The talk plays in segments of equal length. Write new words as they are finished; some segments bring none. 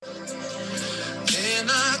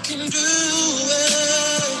can do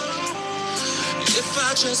it if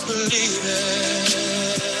I just believe it.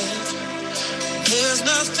 There's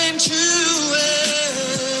nothing to it.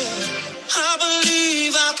 I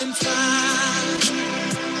believe I can fly.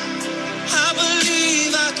 I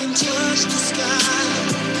believe I can touch the sky.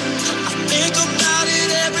 I think about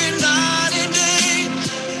it every night and day.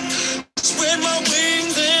 Spread my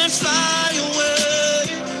wings and fly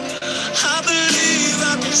away. I believe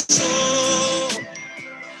I can soar.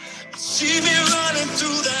 See me running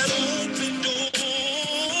through that open door.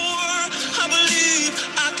 I believe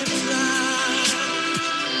I can fly.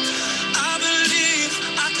 I believe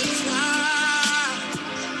I can fly.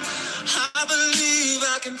 I believe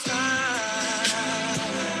I can fly.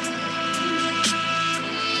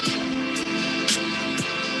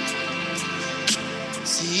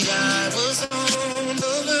 See, I was on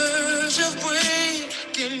the verge of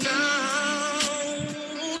breaking down.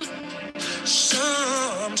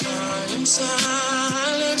 Sometimes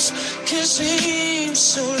silence can seem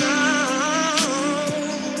so loud.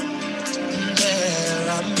 There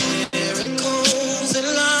are miracles in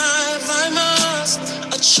life I must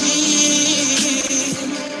achieve.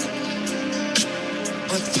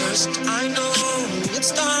 But first I know it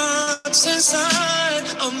starts inside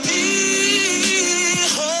of me.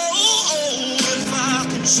 Oh, if I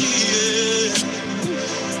can see it,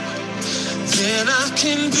 then I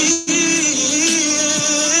can be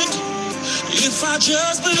it. If I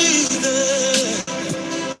just believe it,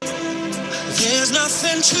 there's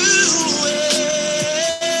nothing to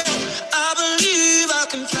it. I believe I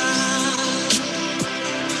can fly.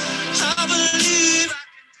 I believe.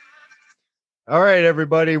 All right,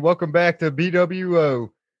 everybody, welcome back to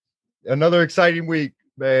BWO. Another exciting week,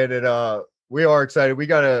 man, and we are excited. We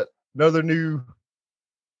got another new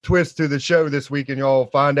twist to the show this week, and y'all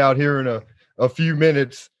find out here in a few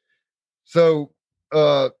minutes. So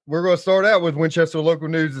we're going to start out with Winchester Local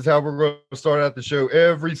News. Is how we're going to start out the show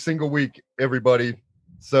every single week, everybody.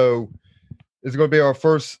 So it's going to be our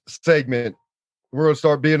first segment. We're going to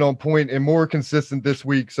start being on point and more consistent this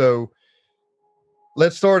week. So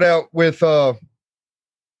let's start out with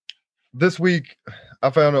this week. I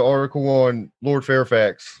found an article on Lord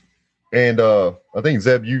Fairfax, and I think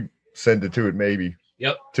Zeb, you sent it to it maybe.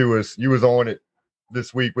 Yep. To us. You was on it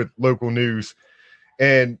this week with local news.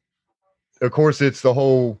 And of course it's the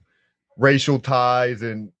whole racial ties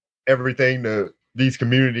and everything to these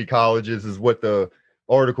community colleges is what the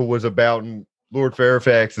article was about. And Lord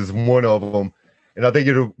Fairfax is one of them. And I think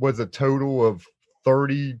it was a total of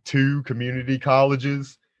 32 community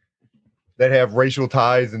colleges that have racial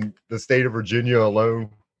ties in the state of Virginia alone,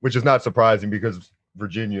 which is not surprising because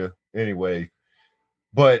Virginia anyway.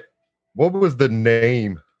 But what was the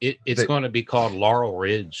name? It's going to be called Laurel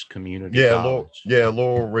Ridge Community College.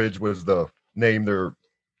 Laurel Ridge was the name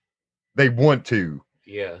they want to.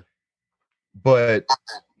 Yeah. But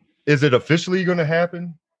is it officially going to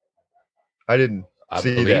happen? I didn't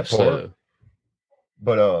see that part. So.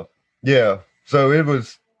 But yeah. So it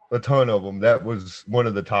was a ton of them. That was one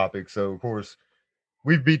of the topics. So of course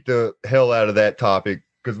we beat the hell out of that topic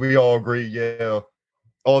because we all agree, yeah,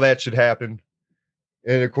 all that should happen.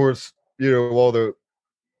 And of course, you know, all the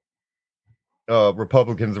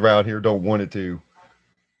Republicans around here don't want it to.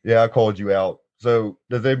 Yeah, I called you out. So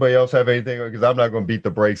does anybody else have anything? Because I'm not going to beat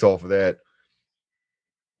the brakes off of that.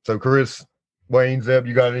 So Chris, Wayne, Zeb,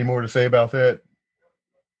 you got any more to say about that?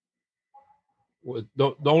 Well,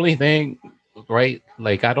 the only thing, right,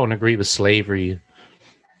 like I don't agree with slavery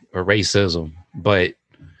or racism, but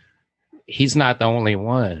he's not the only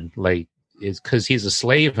one. Like, it's because he's a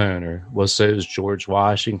slave owner. Well, so is George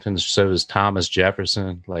Washington, so is Thomas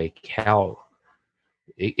Jefferson. Like, how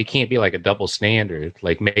it can't be like a double standard.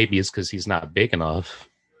 Like, maybe it's because he's not big enough.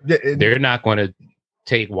 Yeah, they're not going to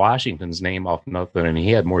take Washington's name off nothing, and he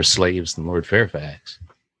had more slaves than Lord Fairfax.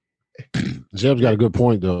 Zeb's got a good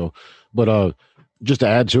point, though. But just to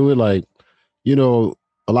add to it, like, you know,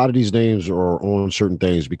 a lot of these names are on certain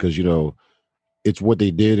things because, you know, it's what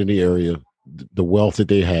they did in the area, the wealth that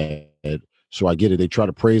they had. So I get it. They try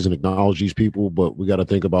to praise and acknowledge these people, but we got to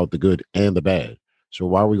think about the good and the bad. So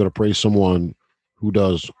why are we going to praise someone who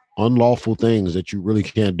does unlawful things that you really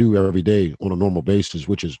can't do every day on a normal basis,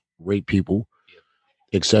 which is rape people,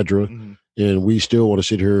 etc. Mm-hmm. And we still want to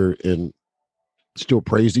sit here and still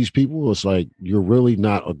praise these people? It's like you're really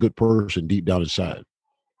not a good person deep down inside,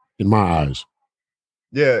 in my eyes.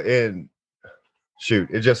 Yeah, and shoot,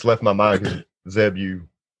 it just left my mind. Zeb, you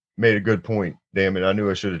made a good point. Damn it, I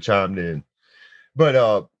knew I should have chimed in.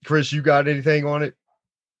 But Chris, you got anything on it?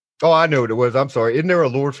 Oh, I know what it was. I'm sorry. Isn't there a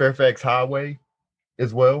Lord Fairfax Highway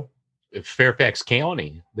as well? Fairfax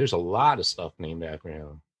County. There's a lot of stuff named after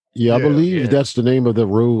him. Yeah, I Yeah, believe yeah. that's the name of the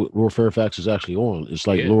road Lord Fairfax is actually on. It's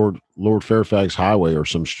like Yeah. Lord Fairfax Highway or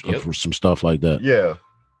Yep. for some stuff like that.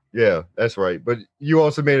 yeah, that's right. But you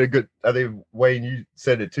also made a good. I think Wayne, you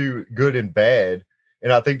said it too, good and bad,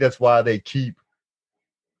 and I think that's why they keep.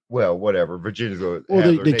 Well, whatever. Virginia's going to Well, have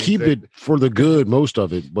they, their they names. keep it for the good, most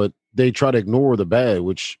of it, but they try to ignore the bad,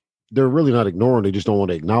 which they're really not ignoring. They just don't want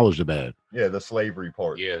to acknowledge the bad. Yeah, the slavery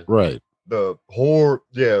part. Yeah. Right. The horror.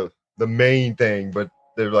 Yeah, the main thing. But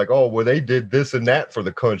they're like, oh, well, they did this and that for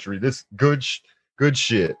the country. This good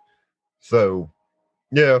shit. So,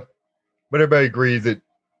 yeah, but everybody agrees it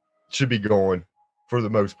should be going for the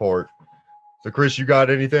most part. So, Chris, you got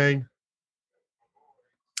anything?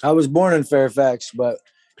 I was born in Fairfax, but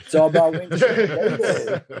it's all about wing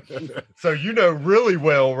baby. So you know really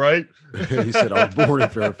well, right? He said, I was born in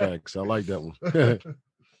Fairfax. I like that one.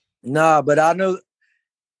 Nah, but I know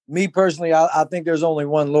me personally, I think there's only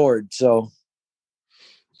one Lord. So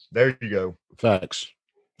There you go. Facts.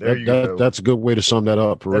 There you go. That's a good way to sum that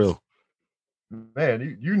up for real.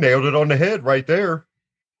 Man, you nailed it on the head right there.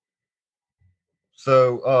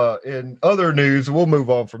 So in other news, we'll move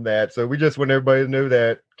on from that. So we just want everybody to know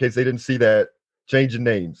that, in case they didn't see that, changing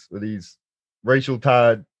names for these racial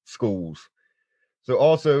tied schools. So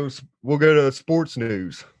also we'll go to sports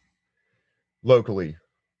news locally.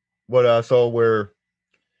 What I saw where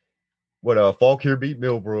Fauquier beat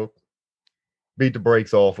Millbrook, beat the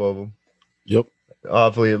brakes off of them. Yep.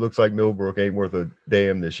 Obviously, it looks like Millbrook ain't worth a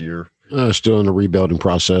damn this year. Still in the rebuilding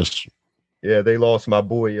process. Yeah, they lost my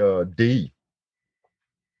boy D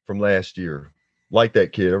from last year. Like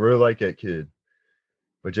that kid. I really like that kid.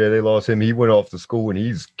 But yeah, they lost him. He went off to school and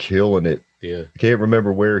he's killing it. Yeah. Can't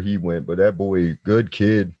remember where he went, but that boy, good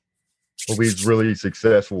kid. Hope he's really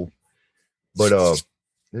successful. But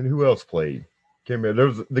and who else played? Can't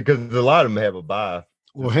remember. Because a lot of them have a bye.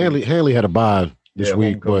 Well, Hanley had a bye this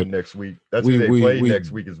week, but next week. That's who they play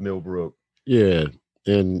next week is Millbrook. Yeah,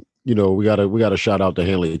 and we gotta shout out the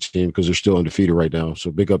Hanley team because they're still undefeated right now.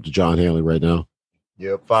 So big up to John Hanley right now.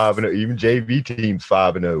 Yep, 5-0. Even JV teams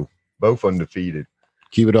 5-0, both undefeated.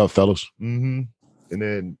 Keep it up, fellas. Mm-hmm. And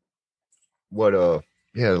then a lot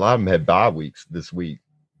of them had bye weeks this week.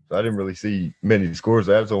 So I didn't really see many scores.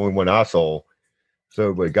 That was the only one I saw.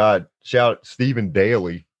 So, but God, shout Stephen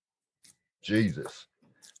Daly. Jesus.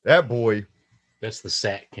 That boy. That's the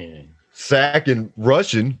sack king. Sack and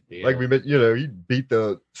rushing. Yeah. Like we met, he beat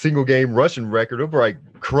the single game rushing record. He'll probably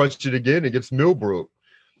crunch it again against Millbrook.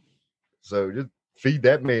 So just feed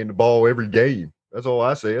that man the ball every game. That's all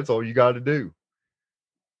I say. That's all you got to do.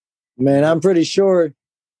 Man, I'm pretty sure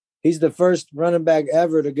he's the first running back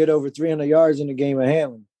ever to get over 300 yards in a game of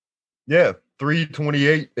Hamlin. Yeah,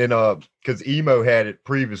 328. And because Emo had it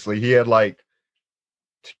previously, he had like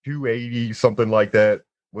 280, something like that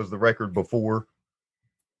was the record before.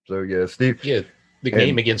 So yeah, Steve. Yeah, the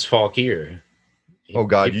game against Fauquier. Oh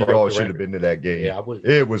God, you all should have been to that game. Yeah, I would.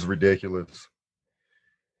 It was ridiculous.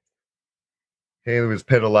 Hanley was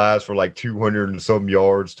penalized for like 200 and some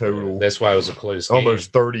yards total. That's why it was a close game.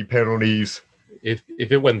 Almost 30 penalties. If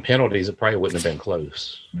it wasn't penalties, it probably wouldn't have been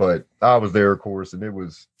close. But I was there, of course, and it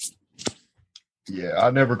was. Yeah, I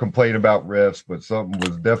never complain about refs, but something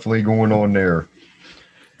was definitely going on there.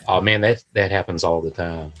 Oh man, that happens all the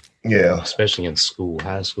time. Yeah, especially in school,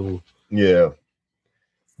 high school. Yeah,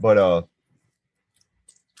 but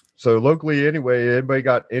so locally anyway, anybody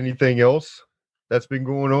got anything else that's been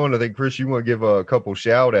going on? I think Chris, you want to give a couple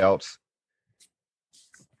shout outs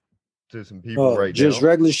to some people right now. Just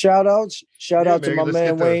regular shout outs. Shout out to my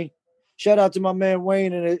man Wayne. Shout out to my man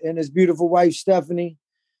Wayne and his beautiful wife Stephanie.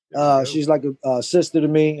 She's like a sister to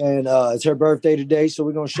me, and it's her birthday today, so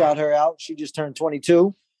we're gonna shout her out. She just turned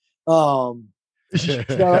 22.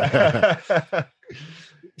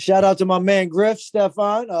 Shout out to my man Griff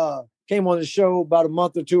Stefan. Came on the show about a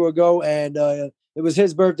month or two ago, and it was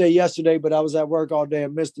his birthday yesterday, but I was at work all day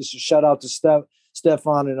and missed it. So shout out to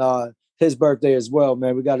Stefan and his birthday as well,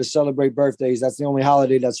 man. We got to celebrate birthdays. That's the only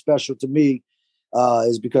holiday that's special to me,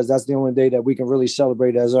 is because that's the only day that we can really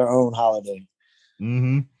celebrate as our own holiday.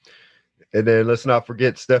 Mm-hmm. And then let's not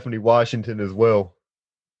forget Stephanie Washington as well.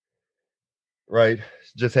 Right?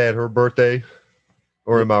 Just had her birthday.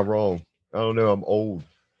 Or am I wrong? I don't know. I'm old.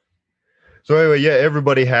 So anyway, yeah,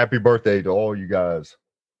 everybody happy birthday to all you guys.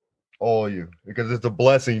 All you. Because it's a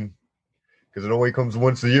blessing. Because it only comes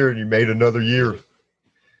once a year and you made another year.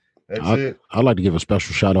 That's it. I'd like to give a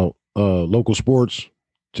special shout out local sports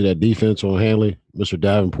to that defense on Hanley, Mr.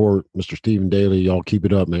 Davenport, Mr. Stephen Daly. Y'all keep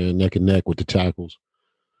it up, man. Neck and neck with the tackles.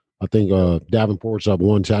 I think Davenport's up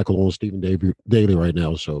one tackle on Stephen Daly right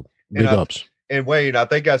now. So big ups. And Wayne, I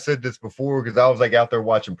think I said this before because I was like out there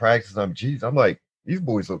watching practice. I'm like, these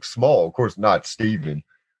boys look small. Of course, not Steven,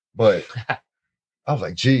 but I was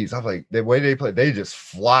like, geez, I was like, the way they play, they just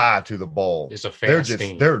fly to the ball. It's a fast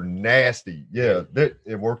team. They're nasty. Yeah,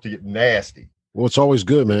 it worked to get nasty. Well, it's always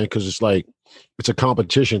good, man, because it's like it's a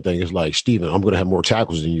competition thing. It's like, Steven, I'm going to have more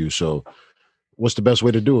tackles than you. So what's the best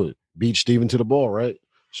way to do it? Beat Steven to the ball, right?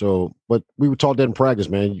 So, but we were taught that in practice,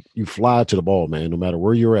 man. You fly to the ball, man, no matter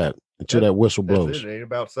where you're at until that whistle blows. It ain't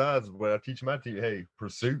about size. But I teach my team, hey,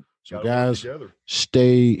 pursuit. So guys,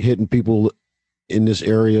 stay hitting people in this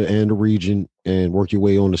area and the region and work your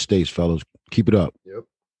way on the states, fellas. Keep it up. Yep.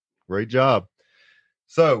 Great job.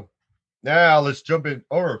 So now let's jump in.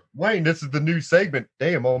 Or Wayne, this is the new segment.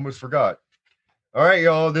 Damn, almost forgot. All right,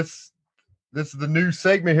 y'all. This is the new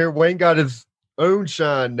segment here. Wayne got his own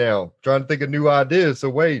shine now. Trying to think of new ideas. So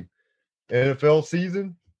Wayne, NFL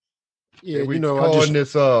season. Yeah, we calling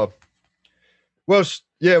this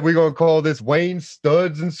we're gonna call this Wayne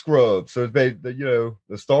Studs and Scrubs. So it's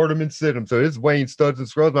the start 'em and sit 'em. So it's Wayne Studs and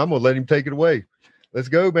Scrubs. I'm gonna let him take it away. Let's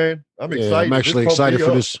go, man. I'm excited. I'm actually excited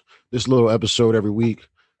for this little episode every week.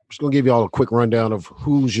 I'm just gonna give you all a quick rundown of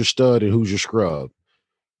who's your stud and who's your scrub.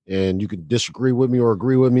 And you can disagree with me or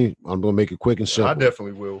agree with me. I'm gonna make it quick and simple. I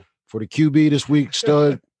definitely will. For the QB this week,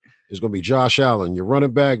 stud is gonna be Josh Allen. Your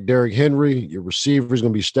running back, Derrick Henry. Your receiver is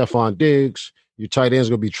gonna be Stephon Diggs. Your tight end is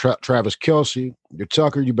going to be Travis Kelce. Your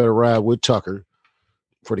Tucker, you better ride with Tucker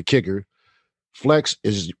for the kicker. Flex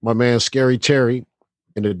is my man, Scary Terry.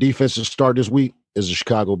 And the defensive start this week is the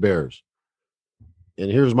Chicago Bears. And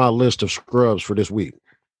here's my list of scrubs for this week.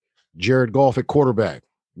 Jared Goff at quarterback.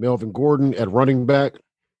 Melvin Gordon at running back.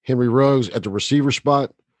 Henry Ruggs at the receiver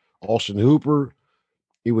spot. Austin Hooper.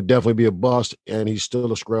 He would definitely be a bust, and he's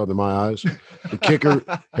still a scrub in my eyes. The kicker,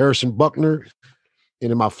 Harrison Buckner.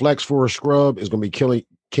 And in my flex for a scrub is going to be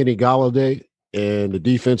Kenny Golladay. And the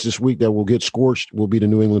defense this week that will get scorched will be the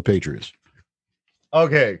New England Patriots.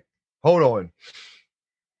 Okay, hold on.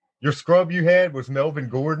 Your scrub you had was Melvin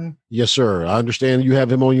Gordon? Yes, sir. I understand you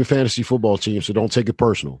have him on your fantasy football team, so don't take it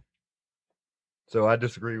personal. So I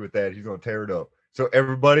disagree with that. He's going to tear it up. So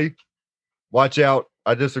everybody, watch out.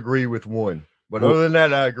 I disagree with one. But other than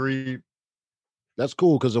that, I agree. That's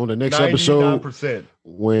cool because on the next episode,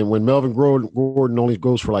 when Melvin Gordon only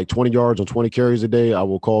goes for like 20 yards on 20 carries a day, I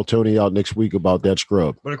will call Tony out next week about that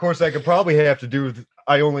scrub. But of course, that could probably have to do with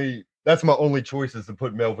that's my only choice is to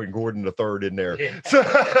put Melvin Gordon the third in there. Yeah. So,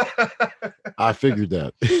 I figured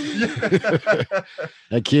that.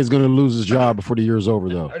 That kid's going to lose his job before the year's over,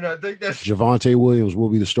 though. And I think that's Javonte Williams will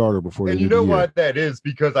be the starter before the end of the year. And you know what that is?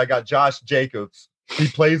 Because I got Josh Jacobs. He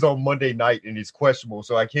plays on Monday night and he's questionable,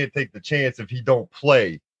 so I can't take the chance if he don't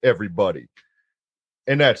play everybody.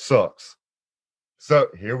 And that sucks. So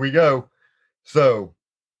here we go. So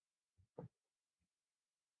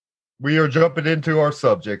we are jumping into our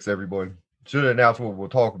subjects, everyone. Should announce what we'll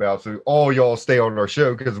talk about. So all y'all stay on our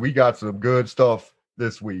show because we got some good stuff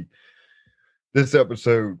this week. This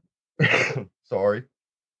episode. Sorry.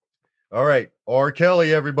 All right. R.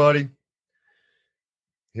 Kelly, everybody.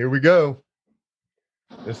 Here we go.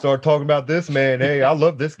 Let's start talking about this man. Hey, I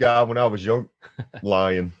loved this guy when I was young.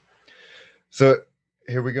 Lying. So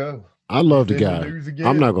here we go. I love the guy.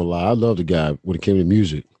 I'm not gonna lie. I love the guy when it came to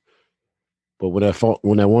music. But when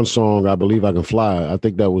that one song, I Believe I Can Fly, I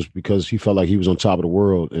think that was because he felt like he was on top of the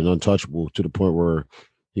world and untouchable to the point where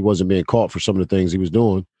he wasn't being caught for some of the things he was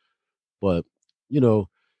doing. But,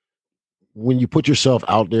 when you put yourself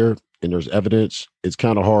out there and there's evidence, it's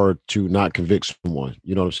kind of hard to not convict someone.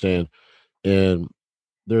 You know what I'm saying? And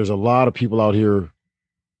there's a lot of people out here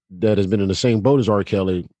that has been in the same boat as R.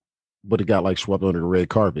 Kelly, but it got like swept under the red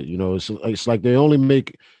carpet. It's like they only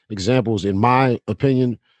make examples, in my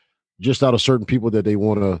opinion, just out of certain people that they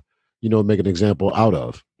want to, make an example out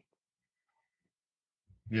of.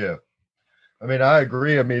 Yeah. I mean, I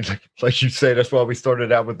agree. I mean, like you say, that's why we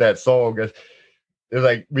started out with that song. It's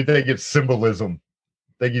like, we think it's symbolism.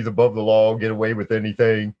 Think he's above the law, get away with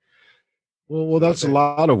anything. Well, that's a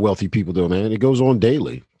lot of wealthy people, though, man. It goes on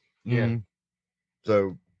daily. Yeah. Mm-hmm.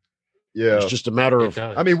 So, yeah, it's just a matter of.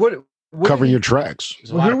 I mean, what covering your tracks.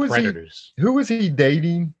 There's a lot of predators. Who was he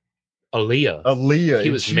dating? Aaliyah. He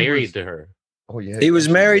was married to her. Oh yeah, he was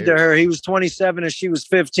married to her. He was 27 and she was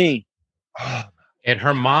 15. And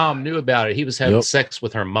her mom knew about it. He was having sex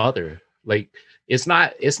with her mother. Like, it's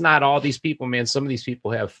not all these people, man. Some of these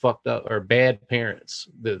people have fucked up or bad parents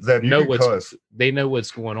that know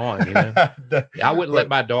what's going on. I wouldn't let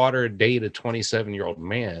my daughter date a 27-year-old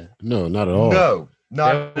man. No, not at all. No,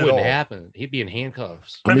 that wouldn't happen. He'd be in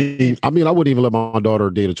handcuffs. I mean, I wouldn't even let my daughter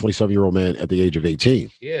date a 27-year-old man at the age of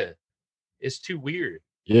 18. Yeah, it's too weird.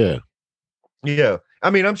 Yeah.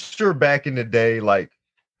 I mean, I'm sure back in the day, like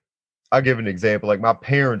I'll give an example. Like my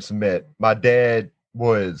parents met. My dad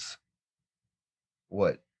was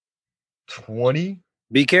what 20?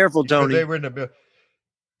 Be careful, Because Tony. they were in the middle.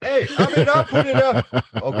 Hey, I mean, I put it up.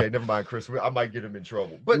 Okay, never mind, Chris. I might get him in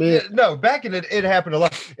trouble. But Man. no, back in it happened a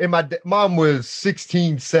lot. And my mom was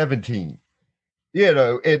 16, 17. You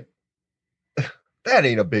know, that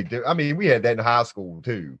ain't a big deal. I mean, we had that in high school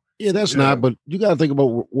too. Yeah, that's You not. know, But you got to think about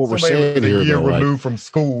what we're somebody saying was a here, year though, like, removed from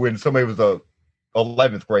school, and somebody was a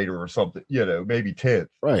 11th grader or something. You know, maybe 10th.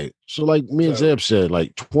 right? So, like me and So- Zeb said,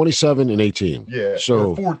 like 27 and 18. Yeah, So-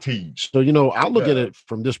 or 14. So, I'll look at Yeah. it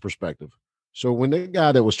from this perspective. So when that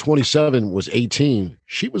guy that was 27 was 18,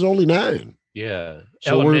 she was only 9. Yeah.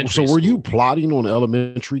 So were Elementary you school. plotting on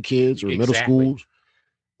elementary kids or middle Exactly. schools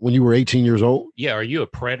when you were 18 years old? Yeah. Are you a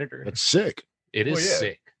predator? That's sick. It is Well, yeah.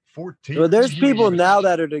 sick. 14. Well, there's You people even- now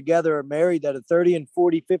that are together or married that are 30 and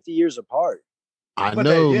 40, 50 years apart. I But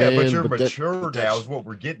know, yeah, man. but you're that- mature but now that's- is what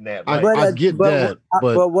we're getting at. I- Like, I get that,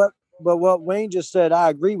 but- but what Wayne just said, I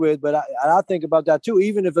agree with. But I think about that too.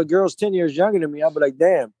 Even if a girl's 10 years younger than me, I'll be like,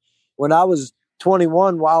 damn. When I was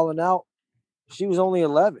 21, wilding out, she was only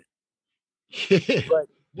 11. Yeah. But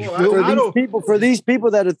well, for these people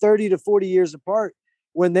that are 30 to 40 years apart,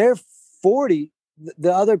 when they're 40,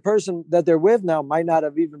 the other person that they're with now might not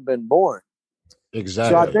have even been born.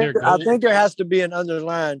 Exactly. So I They're think gold. there has to be an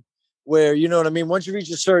underline where, you know what I mean? Once you reach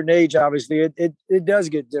a certain age, obviously it does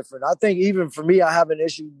get different. I think even for me, I have an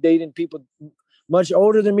issue dating people much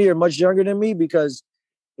older than me or much younger than me because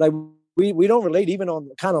like we don't relate even on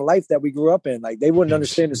the kind of life that we grew up in. Like they wouldn't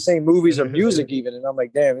understand the same movies or music even. And I'm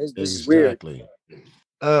like, damn, this is weird. Exactly.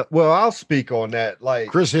 well, I'll speak on that. Like,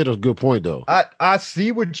 Chris hit a good point, though. I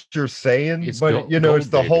see what you're saying, It's but gold- it's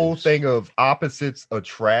the gold whole diggers. thing of opposites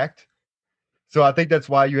attract. So I think that's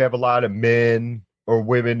why you have a lot of men or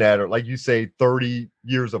women that are, like you say, 30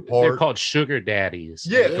 years They're apart. called sugar daddies.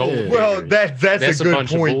 Yeah, Gold well, diggers. that's a good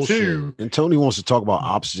bunch of point bullshit. too. And Tony wants to talk about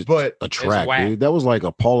opposites But attract, whack. dude. That was like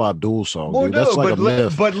a Paul Abdul song, well, dude. no, That's like but a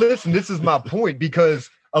myth. but listen, this is my point because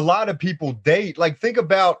a lot of people date. Like, think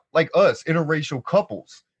about like us, interracial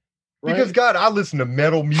couples. Because Right? God, I listen to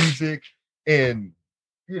metal music and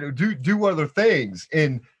do other things,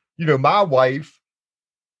 and my wife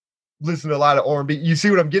listen to a lot of R&B. You see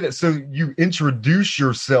what I'm getting at? So you introduce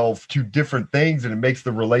yourself to different things, and it makes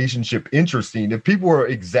the relationship interesting. If people are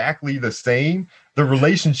exactly the same, the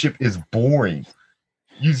relationship is boring.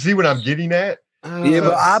 You see what I'm getting at? Yeah,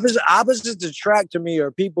 but opposites attract to me are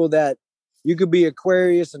people that you could be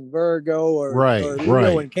Aquarius and Virgo or Right, Leo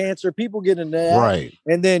right. and Cancer. People get into that. right.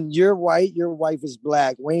 And then you're white, your wife is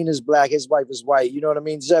black. Wayne is black, his wife is white. You know what I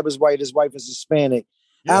mean? Zeb is white, his wife is Hispanic.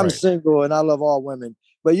 I'm Right. single and I love all women.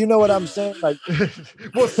 But you know what I'm saying? Like,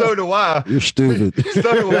 Well, so do I. You're stupid. So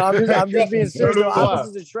do I. I'm just being So serious. do though. I.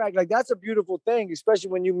 Opposites attract. Like, that's a beautiful thing, especially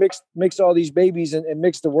when you mix all these babies and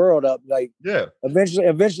mix the world up. Like, Yeah.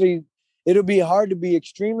 eventually, it'll be hard to be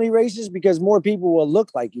extremely racist because more people will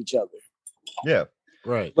look like each other. Yeah.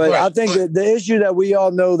 Right. But Right. I think that the issue that we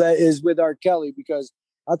all know that is with R. Kelly, because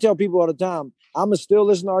I tell people all the time, I'm going to still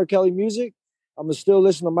listen to R. Kelly music. I'm going to still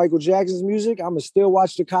listen to Michael Jackson's music. I'm going to still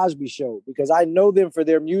watch The Cosby Show because I know them for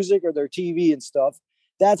their music or their TV and stuff.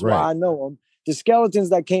 That's Right. why I know them. The skeletons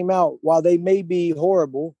that came out, while they may be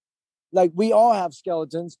horrible, like we all have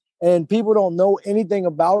skeletons and people don't know anything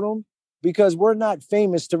about them because we're not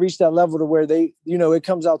famous to reach that level to where they, it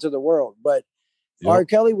comes out to the world. But Yep. R.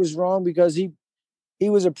 Kelly was wrong because he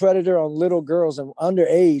was a predator on little girls and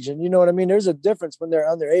underage. And you know what I mean? There's a difference when they're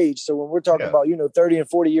underage. So when we're talking Yeah. about, 30 and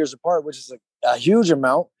 40 years apart, which is a huge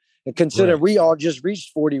amount, and consider Right. we all just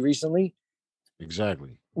reached 40 recently.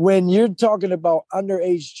 Exactly. When you're talking about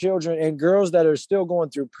underage children and girls that are still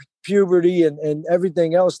going through puberty and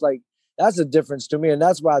everything else, like that's a difference to me. And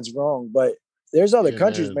that's why it's wrong. But there's other Yeah,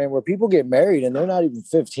 countries, man. man, where people get married and they're not even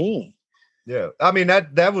 15. Yeah. I mean,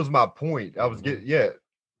 that was my point. I was getting,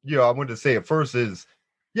 I wanted to say at first is,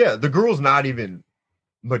 the girl's not even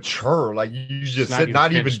mature. Like you just not said, even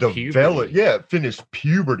not even finished develop. puberty. Yeah. Finish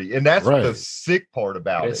puberty. And that's the Right. sick part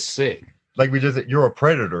about It's it. sick. Like we just said, you're a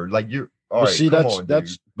predator. Like you're, all But right, see, come that's on,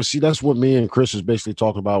 that's dude. but see, that's what me and Chris is basically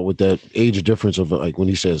talking about with that age difference of like when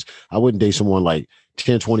he says I wouldn't date someone like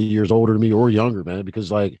 10, 20 years older than me or younger, man, because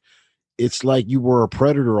like it's like you were a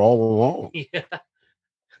predator all along. Yeah.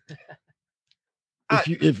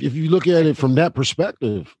 If you look at it from that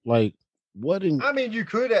perspective, like what in I mean, you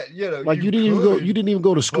could, like you didn't even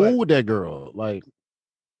go to school but- with that girl. Like,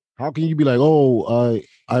 how can you be like, oh,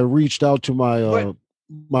 I reached out to my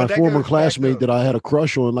But that former goes back classmate to- that I had a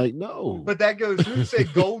crush on? Like, no. But that goes, who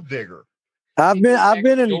said gold digger? I've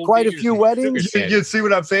been in Gold quite a diggers few and weddings. You see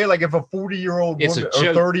what I'm saying? Like if a 40-year-old It's woman a or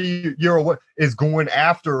joke. 30-year-old is going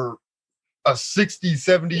after a 60,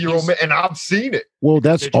 70-year-old man, and I've seen it. Well,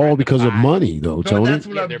 that's They're trying all to because of buy- money, though, No, Tony. that's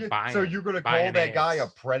what Yeah, I'm they're getting. buying- So you're gonna call buying that guy a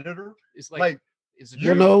ass. predator? It's Like, it's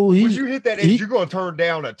you- no, when he's you hit that age, you're gonna turn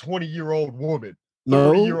down a 20-year-old woman.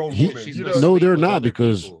 no, 30-year-old he, woman. she's You gonna know, no, sleep they're with not other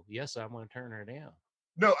because. people. Yes, I want to turn her down.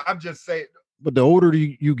 no, I'm just saying. But the older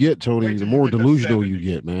you get, Tony, Wait the till you more get to delusional you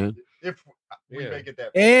 70. get, man. If we Yeah. make it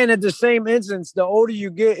that, And at the same instance, the older you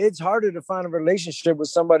get, it's harder to find a relationship with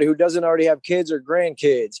somebody who doesn't already have kids or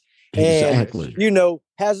grandkids. And, Exactly.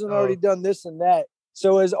 hasn't already done this and that.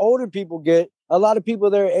 So as older people get, a lot of people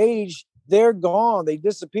their age, they're gone. They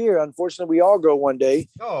disappear. Unfortunately, we all go one day,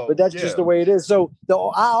 but that's just the way it is. So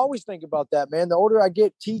I always think about that, man. The older I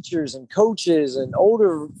get, teachers and coaches and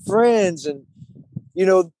older friends, and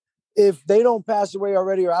if they don't pass away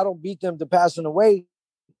already, or I don't beat them to passing away,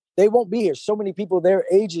 they won't be here. So many people, their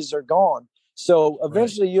ages are gone. So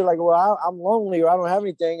eventually you're like, well, I'm lonely, or I don't have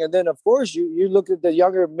anything. And then of course you look at the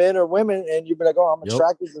younger men or women and you be like, oh, I'm Yep.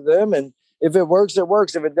 attracted to them. And if it works, it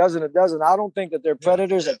works. If it doesn't, it doesn't. I don't think that they're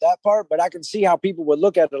predators at that part, but I can see how people would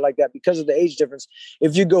look at it like that because of the age difference.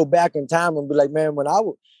 If you go back in time and be like, man, when I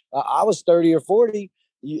was 30 or 40,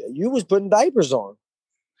 you was putting diapers on.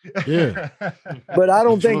 Yeah. But I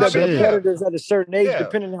don't think That's that what they're I'm saying. predators at a certain age, Yeah.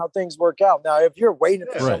 depending on how things work out. Now, if you're waiting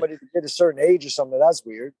for Yeah. somebody to get a certain age or something, that's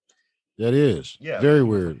weird. That is. Yeah. Very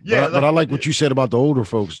weird. Yeah, But I like what you said about the older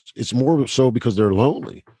folks. It's more so because they're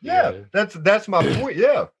lonely. Yeah, Yeah. that's my point.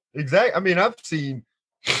 Yeah, exactly. I mean, I've seen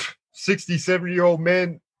 60, 70-year-old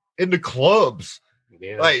men in the clubs.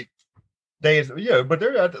 Yeah. Like but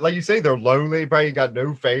they're like you say, they're lonely, probably ain't got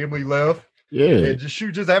no family left. Yeah. And just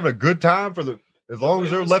having a good time as long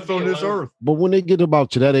as they're left on this earth. But when they get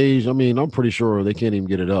about to that age, I mean, I'm pretty sure they can't even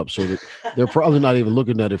get it up. So they're probably not even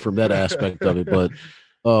looking at it from that aspect of it. But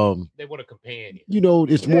they want a companion.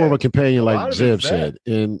 it's more of a companion, A like lot of Zev it's that. said.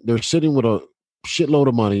 And they're sitting with a shitload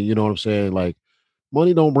of money, you know what I'm saying? Like,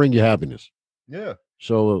 money don't bring you happiness. Yeah.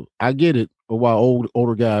 So I get it. While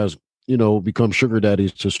older guys, become sugar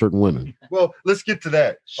daddies to certain women. Well, let's get to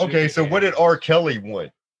that. Okay, so what did R. Kelly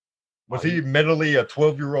want? Was Oh, he mentally a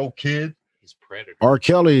 12-year-old kid? He's predator. R.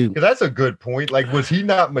 Kelly, Because that's a good point. Like, was he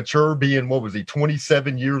not mature being, what was he,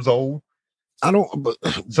 27 years old? I don't. But,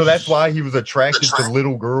 So that's why he was attracted to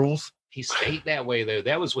little girls? He stayed that way though.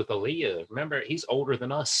 That was with Aaliyah. Remember, he's older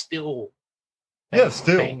than us still. Yeah,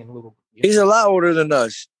 still. Banging little, He's a lot older than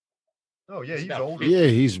us. Oh, yeah, he's about older. Yeah,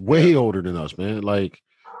 he's way older than us, man. Like,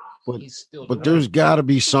 he's still but doing there's it. got to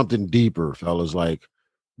be something deeper, fellas. Like,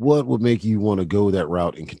 what would make you want to go that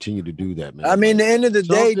route and continue to do that, man? I mean, Like, at the end of the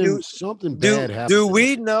day, something bad happened. do to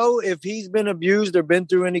we him. know if he's been abused or been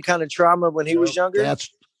through any kind of trauma when he was younger?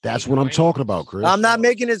 That's what I'm talking about, Chris. I'm not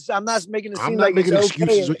making it seem I'm not like making it's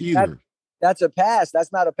excuses okay. either. That's a pass.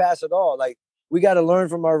 That's not a pass at all. Like, we got to learn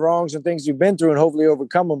from our wrongs and things we've been through and hopefully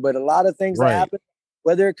overcome them. But a lot of things Right. that happen,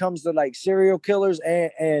 whether it comes to like serial killers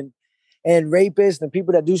and rapists and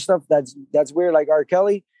people that do stuff that's weird, like R.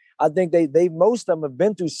 Kelly, I think they most of them have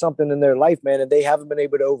been through something in their life, man, and they haven't been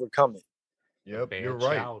able to overcome it. Yep, Bad you're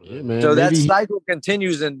right. childhood. Yeah, man. So that maybe, cycle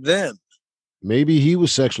continues in them. maybe he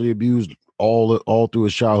was sexually abused all through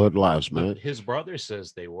his childhood lives, But man. his brother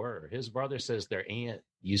says they were. His brother says their aunt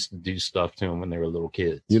used to do stuff to him when they were little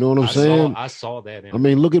kids. You know what I'm saying? I saw that. I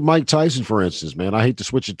mean, look at Mike Tyson, for instance, man. I hate to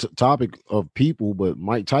switch the topic of people, but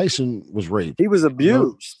Mike Tyson was raped. He was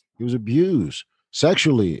abused. He was abused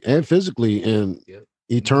sexually and physically, and Yep.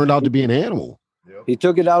 he turned out to be an animal. Yep. He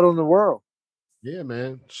took it out on the world. Yeah,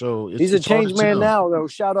 man. So He's a it's hard to changed man tell. now, though.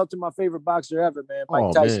 Shout out to my favorite boxer ever, man, Mike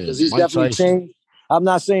Oh, Tyson, man. because he's Mike definitely Tyson. changed. I'm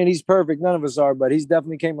not saying he's perfect. None of us are, but he's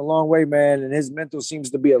definitely came a long way, man. And his mental seems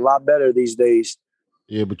to be a lot better these days.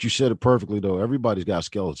 Yeah, but you said it perfectly though. Everybody's got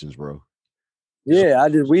skeletons, bro. Yeah,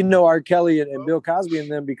 we know R. Kelly and Bill Cosby and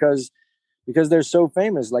them because they're so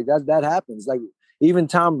famous. Like that happens. Like even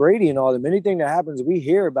Tom Brady and all them. Anything that happens, we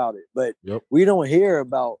hear about it, but Yep. we don't hear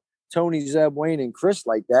about Tony, Zeb, Wayne, and Chris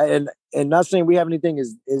like that. And not saying we have anything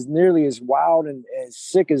as nearly as wild and as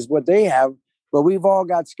sick as what they have, but we've all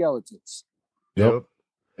got skeletons. Yep.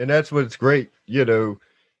 And that's what's great,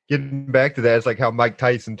 getting back to that. It's like how Mike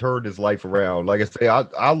Tyson turned his life around. Like I say,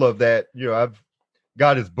 I love that. I've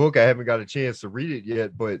got his book. I haven't got a chance to read it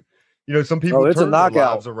yet, but some people it's a turn their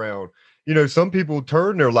knockout. lives around. Some people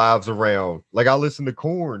turn their lives around. Like I listen to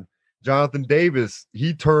Korn, Jonathan Davis,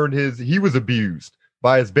 he was abused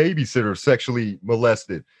by his babysitter, sexually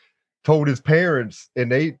molested, told his parents,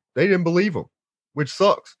 and they didn't believe him, which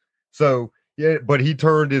sucks. So yeah, but he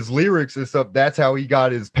turned his lyrics and stuff. That's how he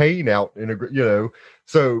got his pain out.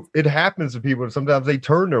 So it happens to people. And sometimes they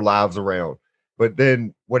turn their lives around. But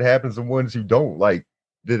then what happens to ones who don't? Like,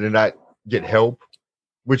 did they not get help?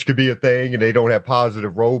 which could be a thing, and they don't have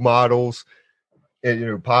positive role models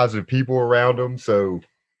and positive people around them. So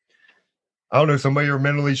I don't know, somebody are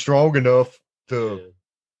mentally strong enough to.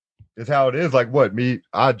 It's how it is. Like what me,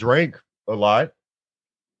 I drank a lot.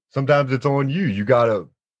 Sometimes it's on you. You gotta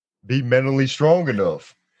be mentally strong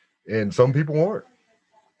enough, and some people aren't.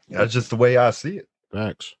 That's just the way I see it.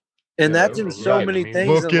 Facts. And Yeah, that's in right. so I many mean, things.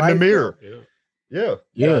 Look in the life, mirror. though. Yeah.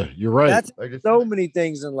 Yeah, You're right. That's like it's, so many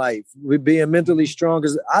things in life. We being mentally strong,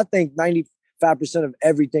 because I think 95% of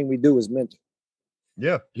everything we do is mental.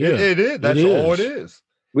 yeah, Yeah, it is. That's all it is.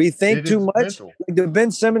 We think It too is much. mental. Like the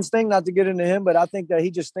Ben Simmons thing, not to get into him, but I think that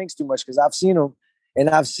he just thinks too much, because I've seen him, and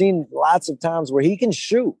I've seen lots of times where he can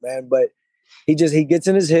shoot, man, but he gets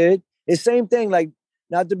in his head. It's same thing, like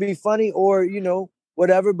not to be funny or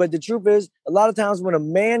whatever, but the truth is, a lot of times when a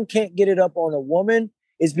man can't get it up on a woman,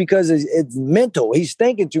 it's because it's mental. He's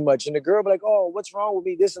thinking too much, and the girl be like, "Oh, what's wrong with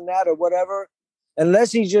me? This and that or whatever."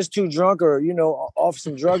 Unless he's just too drunk or off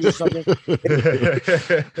some drugs or something.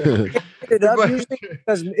 It up usually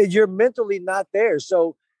because you're mentally not there.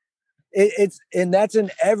 So it's and that's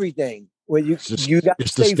in everything. When you got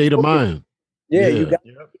it's the state of mind. Yeah, you got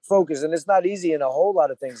Yep. to focus, and it's not easy in a whole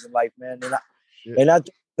lot of things in life, man. And Yeah.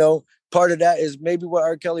 I part of that is maybe what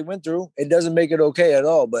R. Kelly went through. It doesn't make it okay at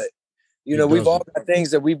all, but It we've all doesn't. got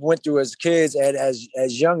things that we've went through as kids and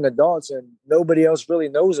as young adults, and nobody else really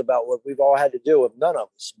knows about what we've all had to deal with. None of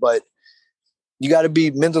us, but you got to be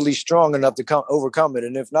mentally strong enough to overcome it.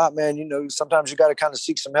 And if not, man, sometimes you got to kind of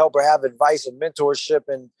seek some help or have advice and mentorship.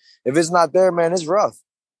 And if it's not there, man, it's rough.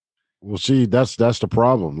 Well, see, that's the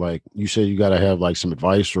problem. Like you said, you got to have like some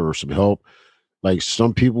advice or some help. Like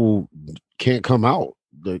some people can't come out.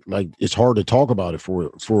 Like it's hard to talk about it for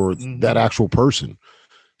that actual person.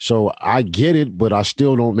 So I get it, but I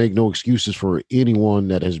still don't make no excuses for anyone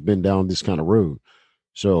that has been down this kind of road.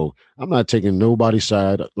 So I'm not taking nobody's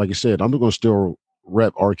side. Like I said, I'm going to still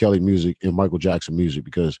rep R. Kelly music and Michael Jackson music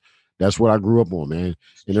because that's what I grew up on, man.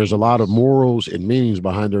 And there's a lot of morals and meanings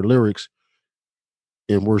behind their lyrics.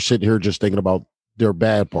 And we're sitting here just thinking about their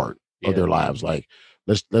bad part of their lives. Like,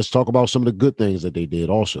 let's talk about some of the good things that they did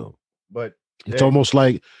also. But It's almost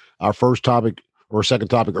like our first topic or second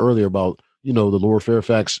topic earlier about, the Lord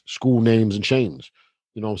Fairfax school names and shames.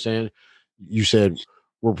 You know what I'm saying? You said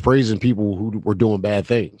we're praising people who were doing bad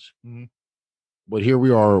things. Mhm. But here we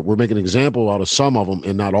are, we're making an example out of some of them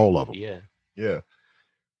and not all of them. Yeah.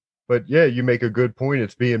 But yeah, you make a good point.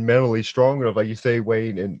 It's being mentally strong enough, like you say,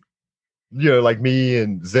 Wayne, and like me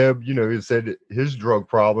and Zeb, he said his drug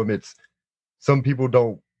problem. It's some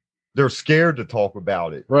people they're scared to talk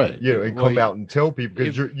about it. Right. And come out and tell people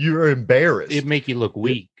because you're embarrassed. It make you look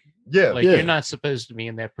weak. Yeah. Like you're not supposed to be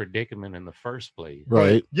in that predicament in the first place.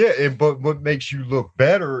 Right. Yeah. But what makes you look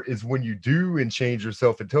better is when you do and change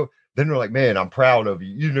yourself and then they're like, man, I'm proud of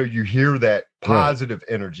you. You hear that positive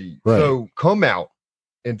energy. Right. So come out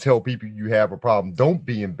and tell people you have a problem. Don't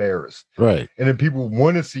be embarrassed. Right. And then people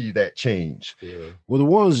want to see that change. Yeah. Well, the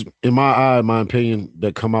ones in my opinion,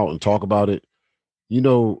 that come out and talk about it,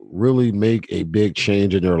 really make a big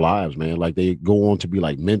change in their lives, man. Like they go on to be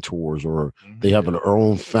like mentors or they have their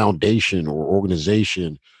own foundation or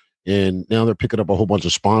organization. And now they're picking up a whole bunch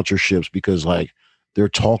of sponsorships because like they're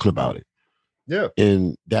talking about it. Yeah.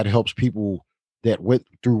 And that helps people that went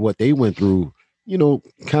through what they went through,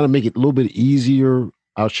 kind of make it a little bit easier,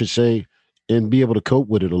 I should say, and be able to cope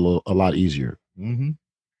with it a lot easier. Mm-hmm.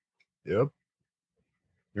 Yep.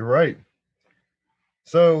 You're right.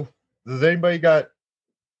 So does anybody got,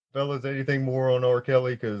 fellas, anything more on R.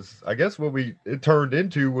 Kelly? Because I guess what it turned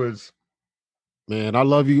into was, man, I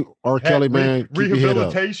love you, R. Kelly, man. Keep your head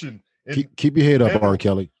up. Rehabilitation. Keep your head up, R.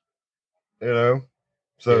 Kelly. So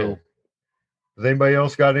does anybody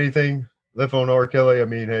else got anything left on R. Kelly? I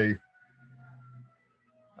mean, hey,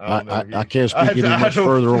 I can't speak any much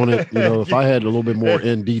further on it. If I had a little bit more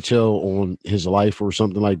in detail on his life or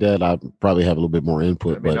something like that, I'd probably have a little bit more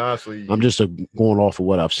input. I mean, but honestly, I'm just going off of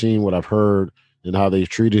what I've seen, what I've heard, and how they've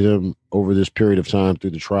treated him over this period of time through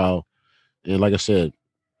the trial. And like I said,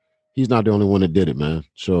 he's not the only one that did it, man.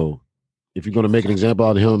 So if you're going to make an example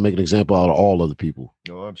out of him, make an example out of all other people.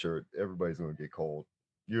 No, I'm sure everybody's going to get called.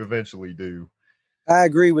 You eventually do. I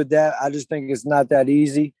agree with that. I just think it's not that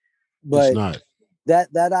easy. But It's not.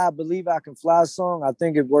 that I Believe I Can Fly song, I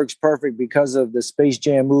think it works perfect because of the Space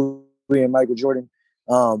Jam movie and Michael Jordan.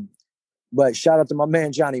 But shout out to my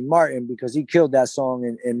man Johnny Martin because he killed that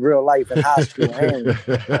song in real life in high school. And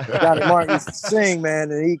Johnny Martin used to sing,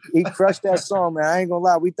 man, and he crushed that song, man. I ain't gonna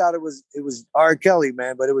lie, we thought it was R. Kelly,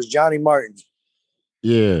 man, but it was Johnny Martin.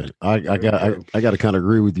 Yeah, I got to kind of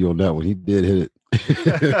agree with you on that one. He did hit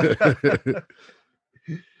it.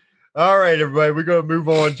 All right, everybody, we're going to move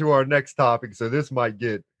on to our next topic. So this might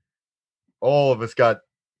get, all of us got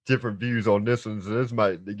different views on this one. So this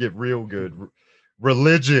might get real good.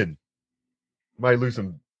 Religion. Might lose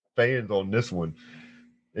some fans on this one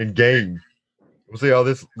in game. We'll see how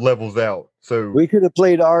this levels out. So We could have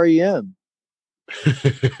played REM.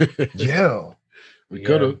 yeah. We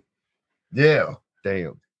could have. Yeah.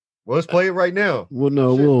 Damn. Well, let's play it right now. Well,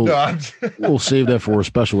 no, we'll No, I'm we'll save that for a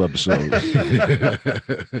special episode.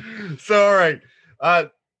 So all right.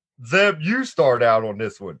 Zeb, you start out on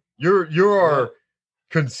this one. You're our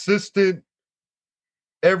consistent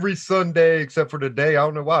every Sunday except for the day. I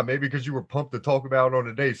don't know why. Maybe because you were pumped to talk about it on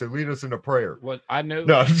the day. So lead us in a prayer. What I know,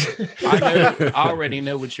 No, I already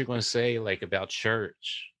know what you're going to say, like about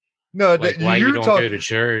church. no. Like why you don't go to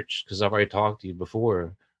church? Because I've already talked to you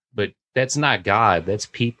before. But that's not God. That's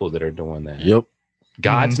people that are doing that. Yep.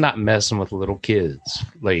 God's not messing with little kids.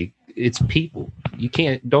 Like it's people. You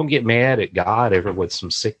don't get mad at God over what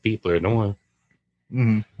some sick people are doing.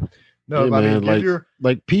 No, Yeah, I mean, man, give your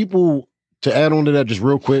Like people, to add on to that just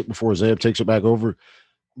real quick before Zeb takes it back over,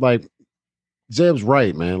 like Zeb's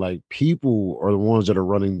right, man. Like people are the ones that are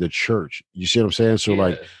running the church. You see what I'm saying? So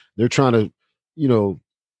like they're trying to,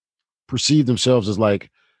 perceive themselves as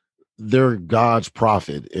like they're God's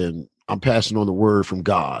prophet and I'm passing on the word from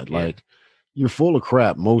God. Yeah. Like you're full of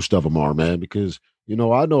crap. Most of them are, man, because, I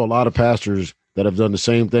know a lot of pastors that have done the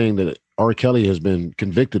same thing that R. Kelly has been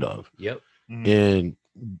convicted of. Yep. And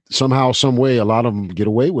somehow, some way, a lot of them get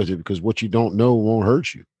away with it because what you don't know won't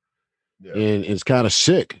hurt you. Yeah. And it's kind of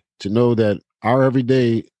sick to know that our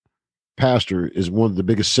everyday pastor is one of the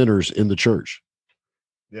biggest sinners in the church.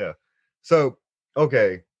 Yeah. So,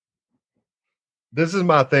 okay. This is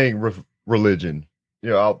my thing with religion.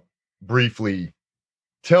 I'll briefly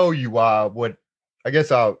tell you what I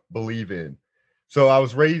guess I believe in. So I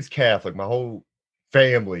was raised Catholic. My whole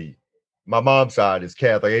family, my mom's side is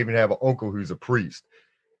Catholic. I even have an uncle who's a priest.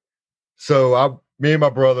 So me and my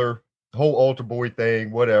brother, whole altar boy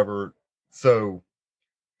thing, whatever. So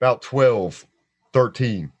about 12,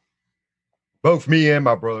 13, both me and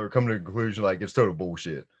my brother come to the conclusion like it's total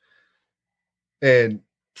bullshit. And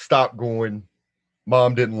stopped going.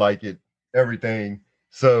 Mom didn't like it, everything.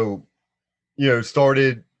 So,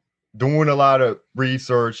 started doing a lot of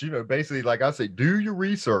research, basically, like I say, do your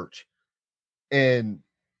research. And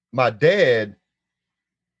my dad,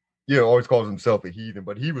 always calls himself a heathen,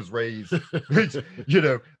 but he was raised,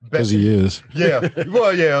 Because he is. Yeah.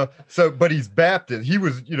 Well, yeah. So, but he's Baptist. He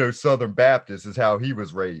was, Southern Baptist is how he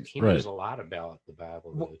was raised. He knows a lot about the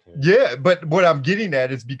Bible. Though, too. Yeah. But what I'm getting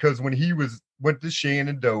at is because when he went to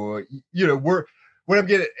Shenandoah, what I'm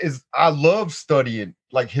getting is I love studying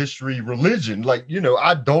like history, religion. Like,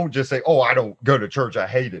 I don't just say, oh, I don't go to church. I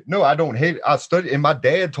hate it. No, I don't hate it. I study. And my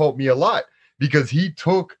dad taught me a lot because he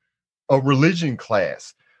took a religion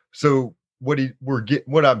class. So what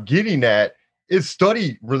I'm getting at is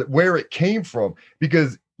study where it came from,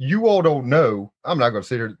 because you all don't know. I'm not going to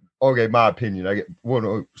sit here. Okay, my opinion.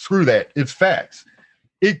 Screw that. It's facts.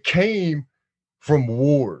 It came from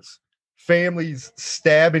wars, families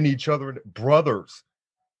stabbing each other, brothers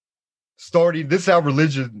starting. This is how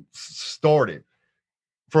religion started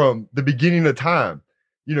from the beginning of time.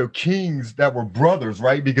 Kings that were brothers,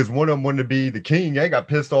 right? Because one of them wanted to be the king. They got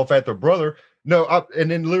pissed off at their brother.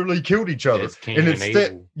 And then literally killed each other. And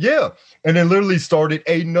instead, and then literally started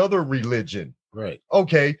another religion. Right.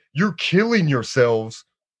 Okay, you're killing yourselves,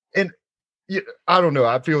 and I don't know.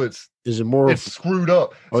 I feel it's screwed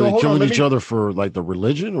up. Are they killing each other for like the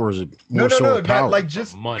religion, or is it more no, power? not like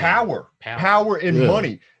just money. power and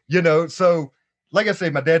money. So like I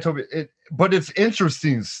say, my dad told me it, but it's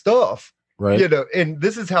interesting stuff. Right. And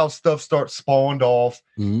this is how stuff starts spawned off.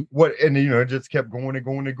 Mhm. It just kept going and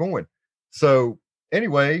going and going. So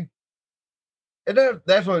anyway, and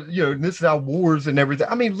that's what, this is how wars and everything.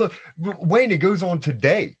 I mean, look, Wayne, it goes on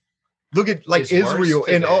today. Look at like Israel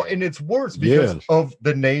and it's worse because of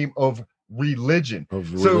the name of religion.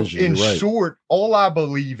 So in short, all I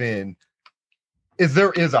believe in is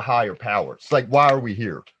there is a higher power. It's like, why are we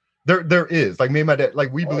here? There is, like me and my dad,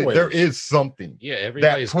 like we believe there is something. Yeah,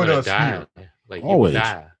 everybody's going to die. Like always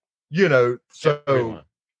die. So, Everyone.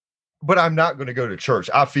 But I'm not going to go to church.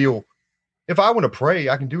 I feel if I want to pray,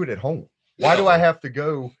 I can do it at home. Why do I have to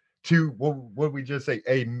go to what we just say,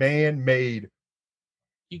 a man-made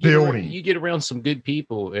building? You get around some good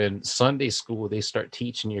people in Sunday school, they start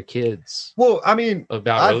teaching your kids. Well, I mean,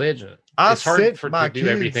 about religion. It's hard to do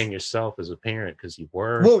everything yourself as a parent because you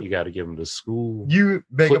work. You got to give them to school. You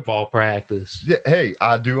make football practice. Yeah, hey,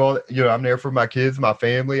 I do all. I'm there for my kids, my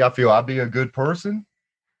family. I feel I'd be a good person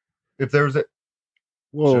if there's a.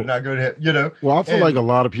 Well, should not go to hell, you know. well, I feel And- like a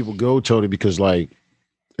lot of people go, Tony, because like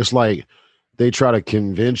it's like they try to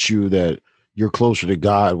convince you that you're closer to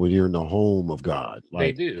God when you're in the home of God. They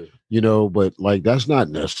Like, do. you know, but like that's not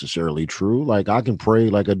necessarily true. Like I can pray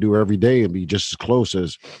like I do every day and be just as close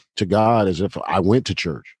as to God as if I went to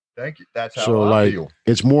church. Thank you. That's how So I like feel.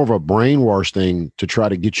 it's more of a brainwash thing to try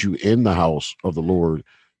to get you in the house of the Lord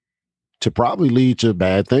to probably lead to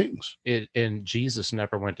bad things. And Jesus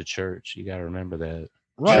never went to church. You got to remember that.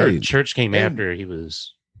 Right. Church came And- after he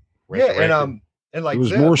was Yeah, resurrected. and like It was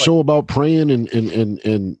them, more like- so about praying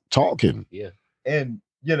and talking. Yeah. and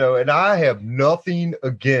you know, and I have nothing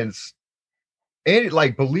against any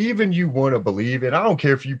like believing you want to believe, and I don't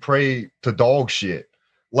care if you pray to dog shit,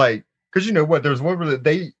 like because you know what, there's one where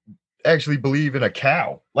they actually believe in a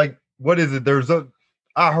cow. Like, what is it?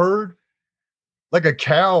 I heard like a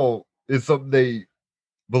cow is something they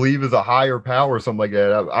believe is a higher power or something like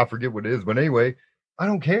that. I forget what it is, but anyway, I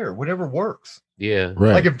don't care. Whatever works. Yeah.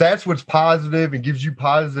 Right. Like if that's what's positive and gives you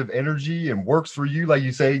positive energy and works for you, like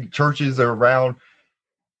you say, churches are around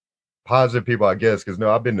positive people, I guess, because no,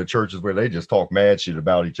 I've been to churches where they just talk mad shit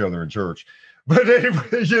about each other in church. But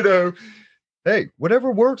anyway, you know, hey,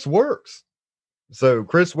 whatever works, works. So,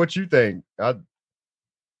 Chris, what you think? I've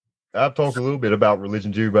talked a little bit about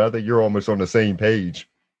religion too, but I think you're almost on the same page.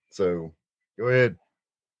 So, go ahead.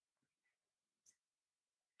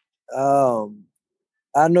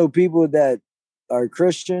 I know people that are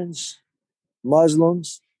Christians,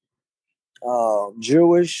 Muslims,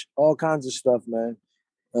 Jewish, all kinds of stuff, man.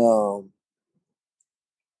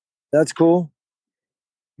 That's cool.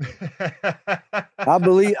 I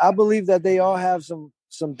believe that they all have some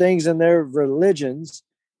things in their religions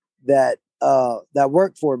that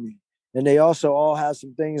work for me, and they also all have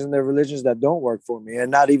some things in their religions that don't work for me.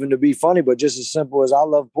 And not even to be funny, but just as simple as I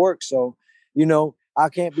love pork, so you know I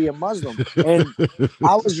can't be a Muslim. And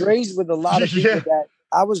I was raised with a lot of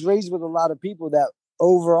people that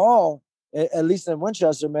overall, at least in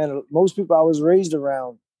Winchester, man, most people I was raised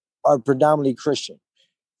around are predominantly Christian.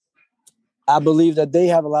 I believe that they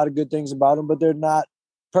have a lot of good things about them, but they're not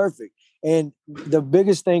perfect. And the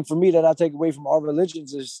biggest thing for me that I take away from all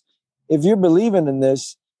religions is if you're believing in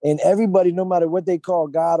this, and everybody, no matter what they call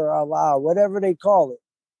God or Allah, or whatever they call it,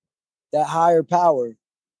 that higher power,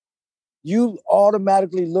 you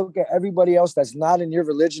automatically look at everybody else that's not in your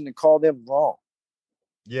religion and call them wrong.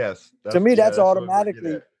 Yes. To me, that's what we're automatically,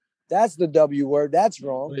 getting at. that's the W word. That's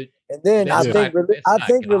wrong. But And then That's I not- think that's I not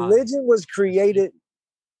think God. religion was created.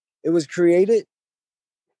 It was created.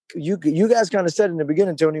 You guys kind of said in the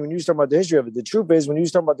beginning, Tony, when you was talking about the history of it. The truth is, when you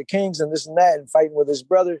was talking about the kings and this and that and fighting with his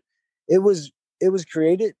brother, it was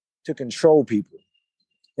created to control people,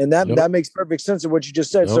 and that Yep. that makes perfect sense of what you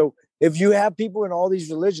just said. Yep. So if you have people in all these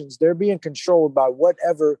religions, they're being controlled by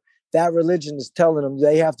whatever that religion is telling them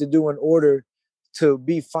they have to do in order to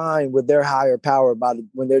be fine with their higher power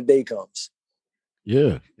when their day comes.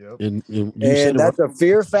 Yeah. Yep. And you said And that's a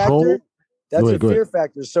fear factor. Control? That's Go a ahead, go fear ahead.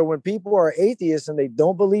 factor. So when people are atheists and they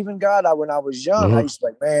don't believe in God, when I was young, I Uh-huh. used to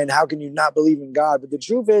be like, man, how can you not believe in God? But the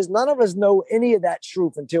truth is, none of us know any of that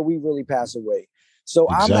truth until we really pass away. So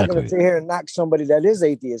I'm not going to Exactly. sit here and knock somebody that is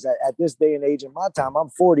atheist at this day and age in my time. I'm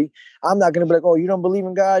 40. I'm not going to be like, oh, you don't believe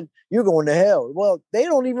in God? You're going to hell. Well, they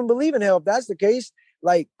don't even believe in hell. If that's the case,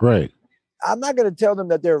 like, right. I'm not going to tell them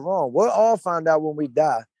that they're wrong. We'll all find out when we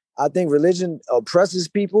die. I think religion oppresses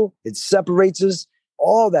people. It separates us.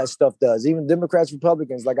 All that stuff does. Even Democrats,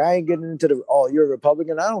 Republicans. Like, I ain't getting into the, oh, you're a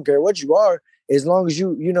Republican. I don't care what you are. As long as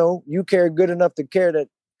you care good enough to care that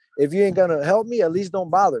if you ain't going to help me, at least don't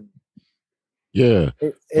bother me. Yeah.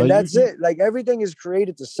 And Like, that's you- it. Like, everything is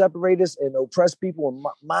created to separate us and oppress people and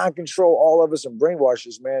mind control all of us and brainwash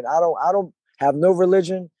us, man. I don't have no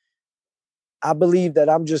religion. I believe that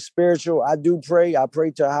I'm just spiritual. I do pray. I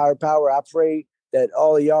pray to a higher power. I pray that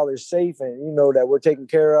all of y'all are safe and that we're taken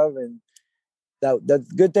care of and that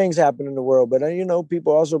good things happen in the world. But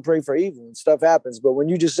people also pray for evil and stuff happens. But when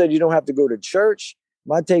you just said you don't have to go to church,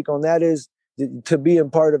 my take on that is to be a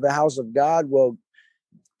part of the house of God. Well,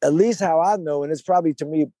 at least how I know, and it's probably to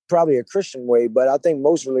me probably a Christian way, but I think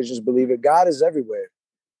most religions believe it. God is everywhere.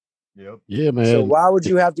 Yep. Yeah, man. So why would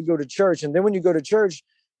you have to go to church? And then when you go to church,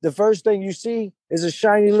 the first thing you see is a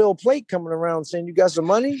shiny little plate coming around saying you got some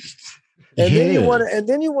money. And then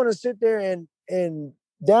you want to sit there and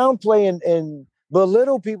downplay and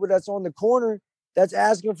belittle people that's on the corner that's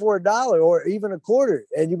asking for $1 or even a quarter.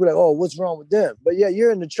 And you be like, oh, what's wrong with them? But yeah,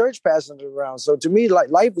 you're in the church passing it around. So to me, like,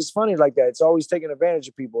 life is funny like that. It's always taking advantage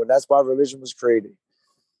of people. And that's why religion was created.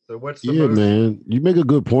 So what's the Yeah, most? man. You make a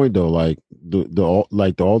good point though. Like the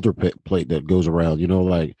altar plate that goes around.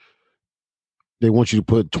 Like they want you to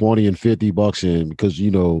put 20 and $50 in because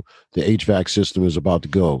you know the HVAC system is about to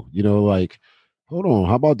go. You know, like, hold on,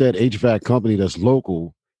 how about that HVAC company that's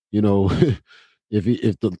local? You know, if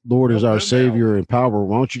the Lord is Help our them Savior and power,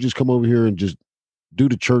 why don't you just come over here and just do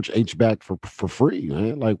the church HVAC for free,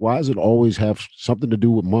 man? Like, why does it always have something to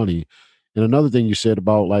do with money? And another thing you said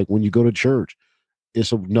about like when you go to church,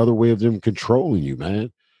 it's another way of them controlling you,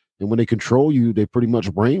 man. And when they control you, they pretty much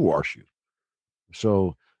brainwash you.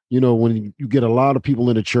 So, you know, when you get a lot of people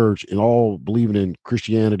in the church and all believing in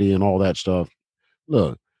Christianity and all that stuff,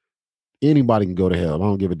 look, anybody can go to hell. I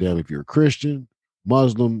don't give a damn if you're a Christian,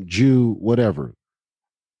 Muslim, Jew, whatever.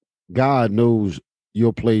 God knows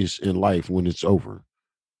your place in life when it's over.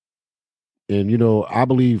 And, you know, I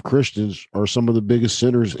believe Christians are some of the biggest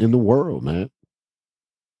sinners in the world, man.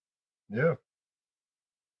 Yeah.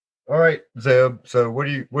 All right, Zeb. So what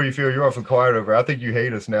do you feel? You're awfully quiet over. I think you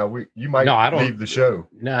hate us now. You might No, I don't leave the show.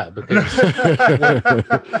 No, because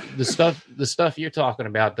the stuff you're talking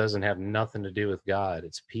about doesn't have nothing to do with God.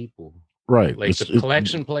 It's people. Right. Like the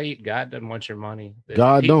collection plate, God doesn't want your money.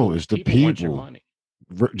 God don't. It's the people. Want your money.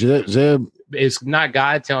 Zeb, it's not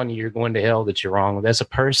God telling you you're going to hell that you're wrong. That's a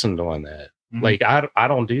person doing that. Mhm. Like I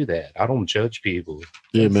don't do that. I don't judge people.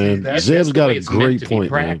 Yeah, man. Zeb's got a great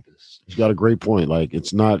point, man. He's He's got a great point. Like,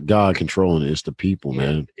 it's not God controlling it; it's the people,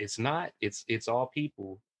 man. It's not. It's all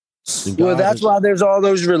people. Well, that's why there's all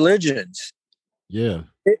those religions. Yeah.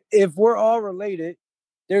 If we're all related,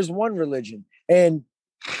 there's one religion, and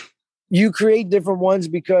you create different ones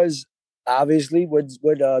because obviously, what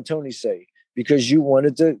Tony say? Because you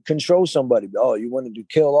wanted to control somebody. Oh, you wanted to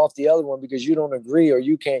kill off the other one because you don't agree or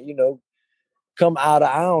you can't, come out of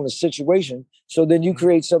eye on a situation. So then you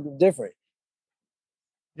create something different.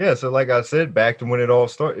 Yeah. So like I said, back to when it all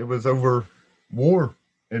started, it was over war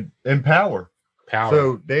and power. Power.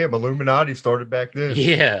 So damn, Illuminati started back then.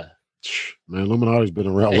 Yeah. Man, Illuminati's been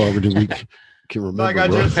around longer than we can remember. Like I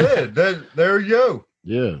just said, there you go.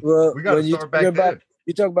 Yeah. Well, We got to start back then.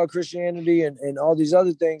 You talk about Christianity and all these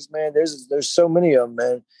other things, man. There's so many of them,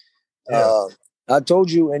 man. Yeah. I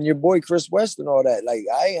told you, and your boy Chris West and all that. Like,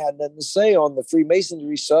 I ain't had nothing to say on the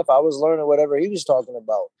Freemasonry stuff. I was learning whatever he was talking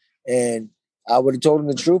about, and I would have told him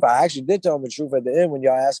the truth. I actually did tell him the truth at the end when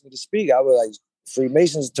y'all asked me to speak. I was like,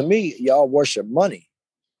 Freemasons, to me, y'all worship money.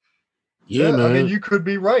 Yeah, man. I mean, you could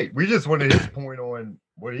be right. We just wanted his point on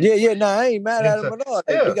what he. Yeah. No, I ain't mad at him at all.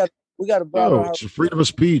 Like, we got to No, it's freedom of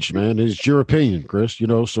speech, man. It's your opinion, Chris.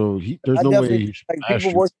 So there's no way he should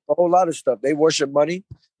people worship a whole lot of stuff. They worship money.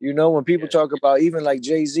 When people talk about even like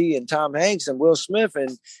Jay-Z and Tom Hanks and Will Smith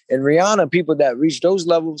and Rihanna, people that reach those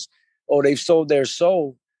levels, they've sold their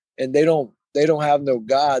soul and they don't have no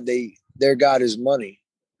God. Their God is money.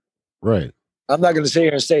 Right. I'm not going to sit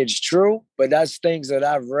here and say it's true, but that's things that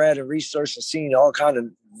I've read and researched and seen all kind of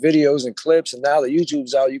videos and clips. And now that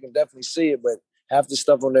YouTube's out, you can definitely see it, but half the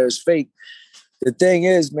stuff on there is fake. The thing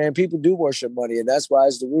is, man, people do worship money, and that's why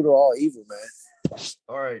it's the root of all evil, man.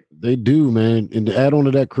 All right. They do, man. And to add on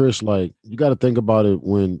to that, Chris, like, you got to think about it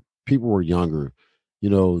when people were younger,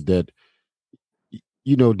 that,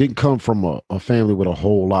 didn't come from a family with a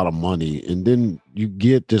whole lot of money. And then you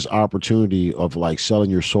get this opportunity of like selling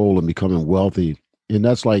your soul and becoming wealthy. And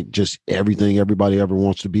that's like just everything everybody ever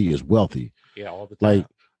wants to be is wealthy. Yeah, all the time. Like,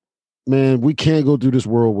 man, we can't go through this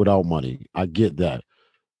world without money. I get that.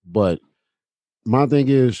 But my thing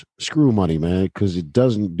is, screw money, man, because it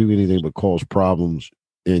doesn't do anything but cause problems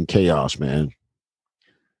and chaos, man.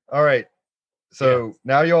 All right. So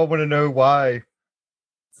now y'all want to know why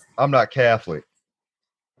I'm not Catholic.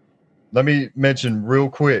 Let me mention real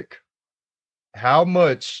quick how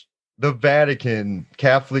much the Vatican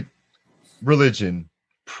Catholic religion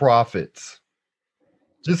profits.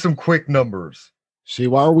 Just some quick numbers. See,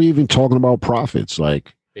 why are we even talking about profits?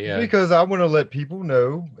 Like, because I want to let people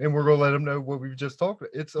know, and we're going to let them know what we've just talked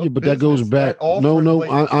about. It's but that goes back.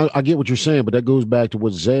 No, I get what you're saying, but that goes back to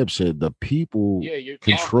what Zeb said. The people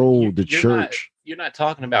control the church. You're not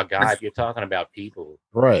talking about God. You're talking about people.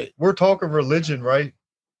 Right. We're talking religion, right?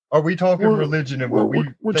 Are we talking religion and what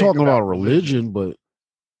we're talking about religion, but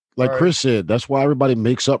like Chris said, that's why everybody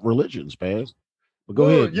makes up religions, man. But go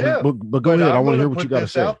ahead. Yeah. But go ahead. I want to hear what you got to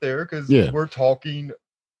say. Out there because we're talking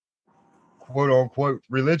quote unquote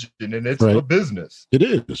religion, and it's a business. It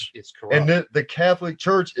is. It's corrupt. And the Catholic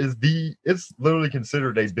Church it's literally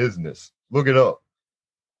considered a business. Look it up.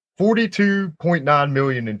 42.9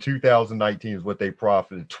 million in 2019 is what they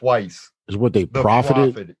profited twice. Is what they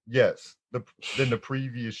profited? Yes. Than the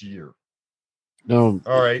previous year. Now,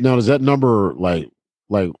 all right. Now, does that number like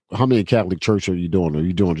how many Catholic church are you doing? Are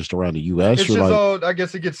you doing just around the U.S.? It's just I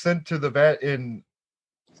guess it gets sent to in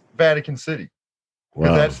Vatican City.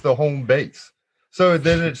 Because that's the home base. So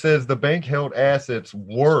then it says the bank held assets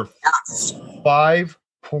worth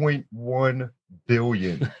 5.1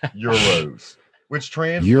 billion euros, which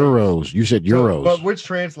translates Euros. You said euros. but which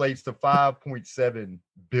translates to 5.7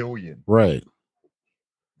 billion. Right.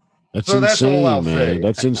 That's So that's all I'll insane, say. man.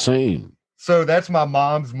 That's insane. So that's my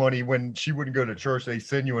mom's money. When she wouldn't go to church, they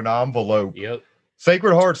send you an envelope. Yep.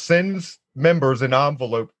 Sacred Heart sends members an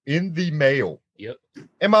envelope in the mail. Yep.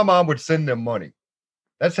 And my mom would send them money.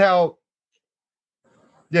 That's how.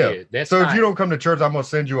 Yeah. That's So not, if you don't come to church, I'm gonna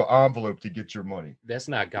send you an envelope to get your money. that's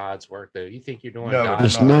not God's work, though. You think you're doing No, God's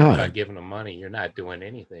it's work not. by giving them money? You're not doing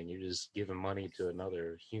anything. You're just giving money to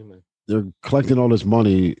another human. They're collecting all this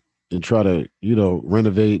money and try to,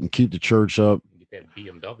 renovate and keep the church up Get that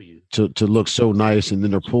BMW. to look so nice, and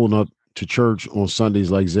then they're pulling up to church on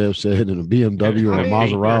Sundays, like Zeb said, in a BMW or a I mean,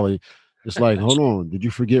 Maserati. It's like, hold on, did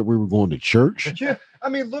you forget we were going to church? Yeah. I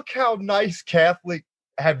mean, look how nice Catholic.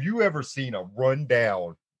 Have you ever seen a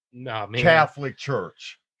rundown Nah, man. Catholic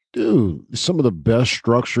church? Dude, some of the best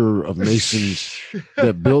structure of Masons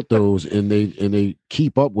that built those, and they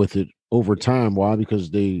keep up with it over time. Why?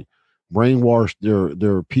 Because they brainwash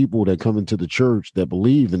their people that come into the church that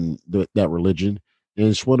believe in that religion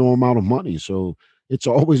and swindle them out of money. So it's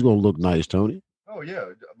always going to look nice, Tony. Oh yeah,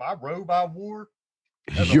 my robe I wore.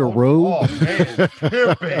 as a Your altar- robe? Oh man,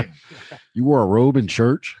 pimping. You wore a robe in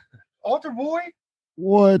church? Altar boy,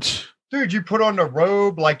 What? dude, you put on the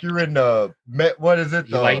robe like you're in the what is it?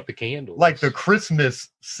 You light the candles. like the Christmas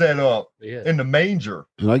setup yeah. in the manger.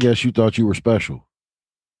 And I guess you thought you were special.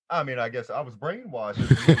 I mean, I guess I was brainwashed.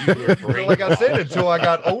 You were So like I said, brainwashed. until I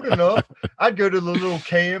got old enough, I'd go to the little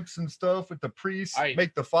camps and stuff with the priests, I-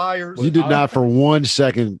 make the fires. You did not for 1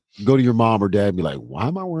 second go to your mom or dad and be like, why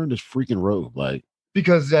am I wearing this freaking robe? Like,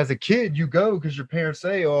 Because as a kid, you go because your parents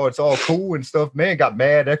say, "Oh, it's all cool and stuff." Man, got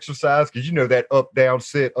mad exercise because you know that up down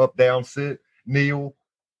sit, kneel.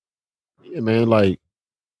 yeah, man, like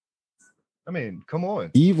I mean, come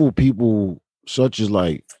on. evil people such as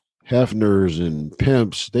like Hefners and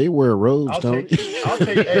pimps, they wear robes, I'll Tony. take.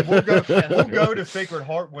 Hey, we'll go to Sacred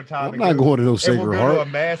Heart one time. I'm not going to no Sacred Go to Heart. a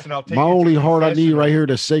mass, and I'll take My you to only heart I need confessional. right here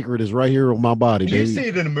that's sacred is right here on my body, You baby. see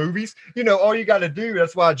it in the movies. You know, all you got to do.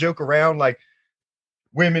 That's why I joke around like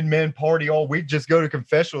women, men party all week. Just go to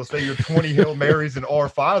confessional, say your 20 Hail Marys and Our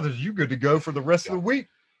Fathers. You good to go for the rest of the week.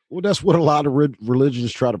 Well, that's what a lot of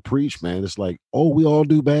religions try to preach, man. It's like, oh, we all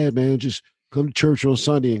do bad, man. Just come to church on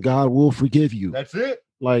Sunday and God will forgive you. That's it.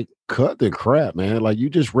 Like, cut the crap, man. Like, you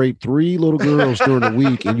just raped 3 little girls during the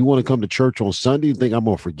week and you want to come to church on Sunday and think I'm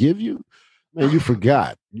going to forgive you? Man, you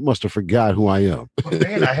forgot. You must have forgot who I am. But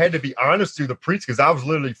man, I had to be honest to the priest because I was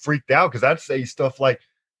literally freaked out because I'd say stuff like,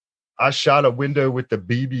 I shot a window with the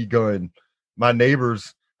BB gun. My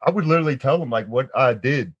neighbors, I would literally tell them like what I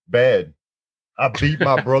did bad. I beat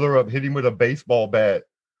my brother up, hit him with a baseball bat,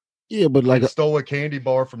 Yeah, but like, stole a candy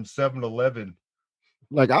bar from 7-Eleven.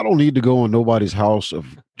 I don't need to go in nobody's house of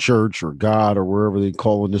church or God or wherever they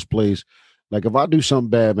call in this place. Like, if I do something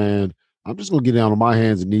bad, man, I'm just going to get down on my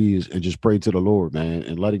hands and knees and just pray to the Lord, man,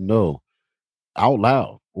 and let him know out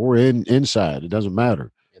loud or inside. It doesn't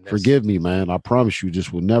matter. And that's- Forgive me, man. I promise you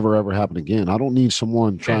this will never, ever happen again. I don't need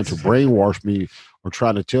someone trying to brainwash me or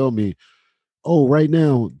trying to tell me, oh, right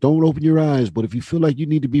now, don't open your eyes. But if you feel like you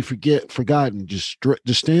need to be forgotten, just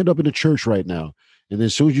stand up in the church right now. And then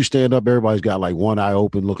as soon as you stand up, everybody's got like one eye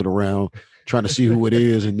open, looking around, trying to see who it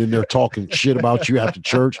is. And then they're talking shit about you after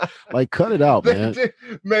church. Like, cut it out, man.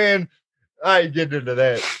 Man, I ain't getting into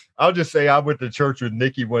that. I'll just say I went to church with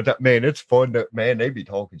Nikki one time. Man, it's fun to, man, they be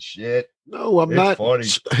talking shit. No, I'm It's not funny.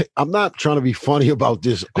 I'm not trying to be funny about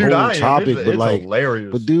this Dude, whole I am. topic, It's but like,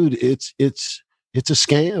 hilarious. but dude, it's a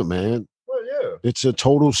scam, man. Well, yeah, It's a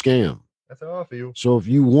total scam. that's how I feel. So if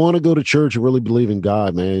you want to go to church and really believe in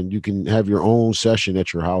God, man, you can have your own session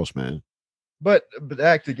at your house, man. But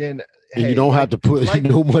act again. And hey, you don't have to put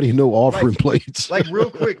no money, no offering plates. like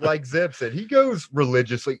real quick, like Zeb said, he goes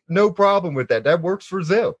religiously. No problem with that. That works for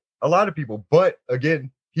Zeb. A lot of people. But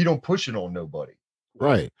again, he don't push it on nobody.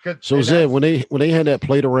 Right. 'Cause- So and Zeb, that's- when they had that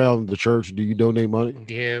plate around the church, do you donate money?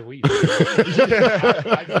 Yeah, we.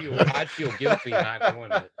 I'd feel guilty not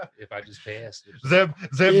doing it if I just passed it. Zeb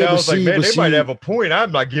Yeah, now but is like, see- man, but they might see- have a point.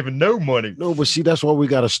 I'm not giving no money. No, but see, that's why we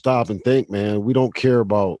got to stop and think, man. We don't care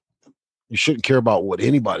about. You shouldn't care about what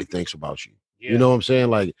anybody thinks about you. Yeah. You know what I'm saying?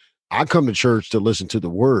 Like, I come to church to listen to the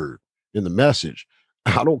word and the message.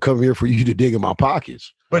 I don't come here for you to dig in my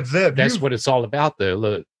pockets. But Zeb, That's you- what it's all about, though.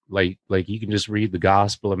 Look, like you can just read the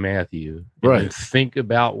Gospel of Matthew, and Right. then think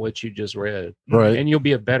about what you just read, Right. and you'll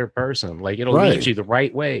be a better person. Like it'll Right. lead you the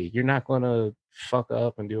right way. You're not gonna fuck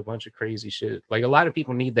up and do a bunch of crazy shit. Like a lot of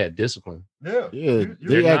people need that discipline. yeah, Yeah, you-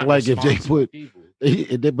 they They're act not like if they responsible put people.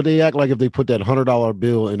 But they act like if they put that $100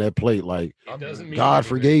 bill in that plate, like It doesn't mean God anything.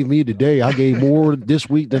 forgave me today. I gave more this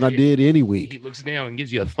week than I did any He week. looks down and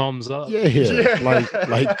gives you a thumbs up. Yeah.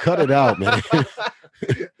 Like cut it out, man.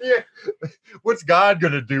 Yeah. What's God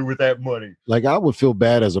gonna do with that money? Like I would feel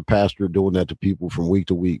bad as a pastor doing that to people from week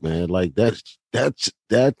to week, man. Like that's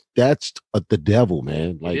the devil, man.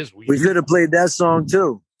 It Like is We weird. could have played that song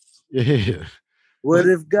too. yeah. What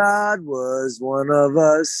if God was one of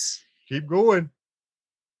us? Keep going.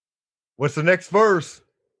 What's the next verse?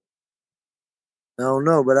 I don't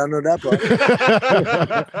know, but I know that part.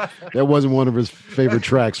 That wasn't one of his favorite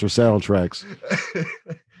tracks or soundtracks.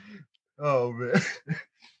 Oh man.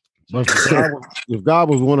 But if God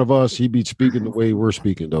was one of us, he'd be speaking the way we're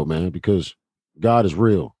speaking, though, man, because God is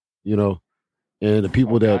real, you know. And the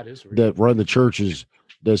people God is real. that run the churches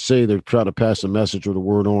that say they're trying to pass a message or the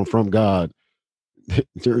word on from God,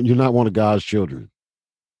 you're not one of God's children.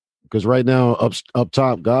 Because right now, up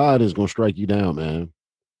top, God is going to strike you down, man.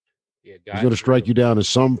 Yeah, He's going to strike you down in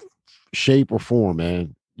some shape or form,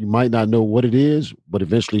 man. You might not know what it is, but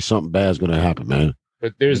eventually something bad is going to happen, man.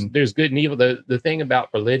 But there's good and evil. The thing about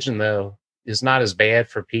religion, though, is not as bad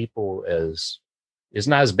for people as it's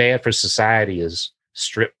not as bad for society as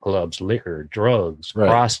strip clubs, liquor, drugs, Right.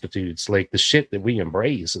 prostitutes. Like the shit that we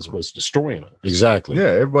embrace is what's destroying us. Exactly. Yeah,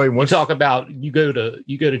 everybody You wants talk about you go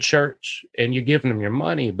to church and you're giving them your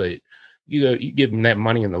money, but you give them that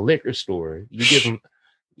money in the liquor store. You give them,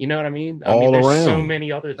 you know what I mean? I mean, All there's so around.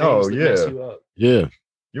 many other things Oh, that mess yeah. you up. Yeah.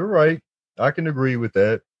 You're right. I can agree with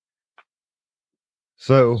that.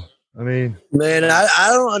 So, I mean, Man, I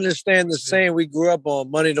don't understand the saying we grew up on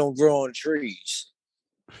money don't grow on trees.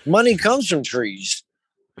 Money comes from trees.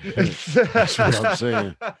 That's what I'm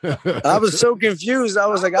saying. I was so confused. I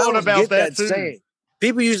was like, I thought don't about get that that too. saying.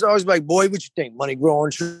 People used to always be like, boy, what you think? Money grow on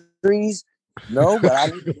trees? No, but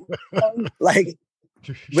I like,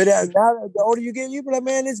 but now the older you get, you be like,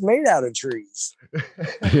 man, it's made out of trees.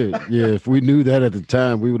 Yeah, if we knew that at the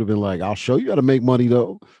time, we would have been like, I'll show you how to make money,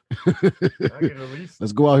 though. I can at least,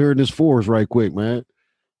 Let's go out here in this forest right quick, man.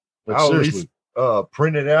 But I'll at seriously, least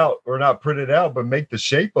print it out, or not print it out, but make the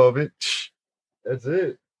shape of it. That's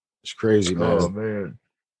it. it's crazy, man. Oh man.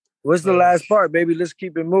 What's the last part, baby? Let's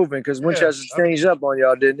keep it moving because Winchester I mean- changed up on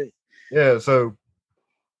y'all, didn't it? Yeah, so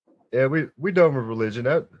yeah, we done with religion.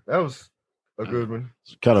 That was a good one.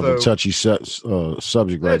 It's kind of a So- touchy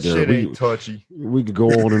subject right That there. shit We, ain't touchy. we could go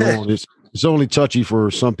on and on. It's only touchy for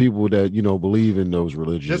some people that believe in those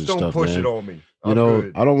religions. Just and don't stuff, push man. it on me. You I'm know,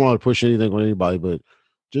 good. I don't want to push anything on anybody, but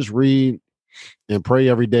just read and pray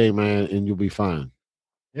every day, man, and you'll be fine.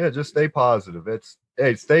 Yeah, just stay positive.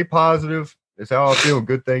 Stay positive. It's how I feel.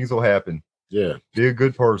 Good things will happen. Yeah. Be a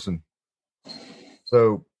good person.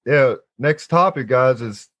 So yeah, next topic, guys,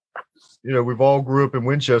 is we've all grew up in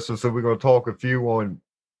Winchester, so we're going to talk a few on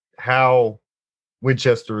how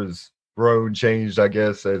Winchester has grown, changed, I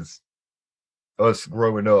guess, as us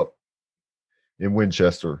growing up in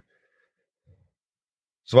Winchester.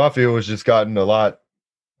 So I feel it's just gotten a lot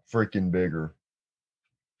freaking bigger.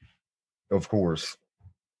 Of course.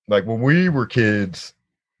 Like when we were kids,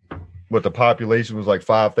 what the population was like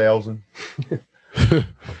 5,000,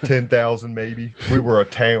 10,000 maybe. We were a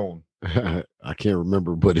town. I can't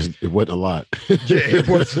remember, but it wasn't a lot. Yeah, it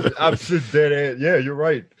was. I'm just dead end. Yeah, you're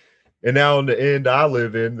right. And now on the end I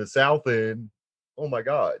live in, the south end, oh my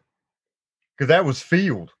God. Because that was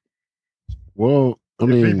field. Well, I If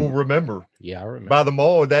mean, people remember. Yeah, I remember. By the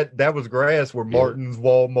mall, that was grass where Yeah. Martin's,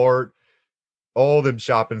 Walmart, all them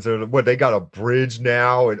shopping centers. What, they got a bridge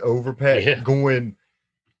now and overpass Yeah. going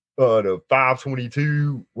to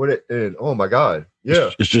 522. And oh my God.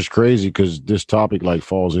 Yeah. it's just crazy because this topic like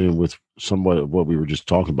falls in with somewhat of what we were just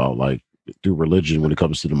talking about, like through religion when it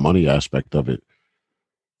comes to the money aspect of it.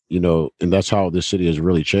 And that's how this city has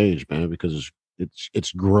really changed, man, because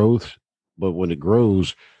it's growth, but when it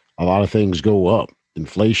grows, a lot of things go up,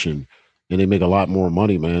 inflation, and they make a lot more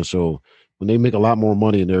money, man. So when they make a lot more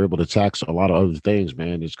money and they're able to tax a lot of other things,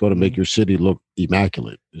 man, it's going to make your city look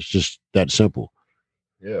immaculate. It's just that simple.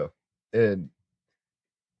 Yeah. And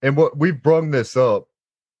what we've brung this up,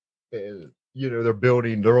 and,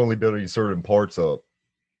 they're only building certain parts up,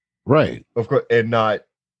 Right. of course, and not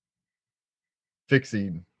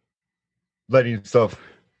letting stuff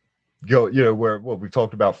go, where what we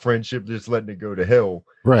talked about friendship, just letting it go to hell.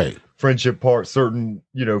 Right. Friendship part, certain,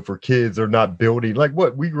 for kids are not building like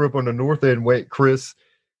what we grew up on the north end, wait, Chris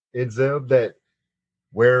and Zeb, that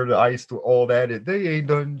where the ice to all that, they ain't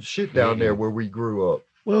done shit down there where we grew up.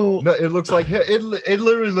 Well, No, it looks like it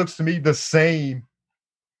literally looks to me the same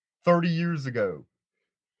 30 years ago.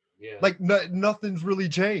 Yeah. Like nothing's really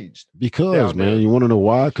changed. because, down man, there. you want to know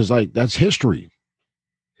why? Because, like, that's history.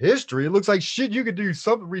 history. It looks like shit you could do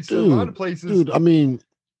something recent. A lot of places. Dude, I mean,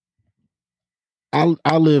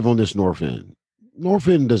 I live on this North End. North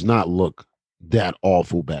End does not look that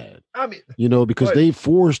awful bad. I mean, Because but- they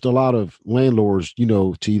forced a lot of landlords,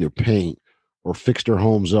 to either paint or fix their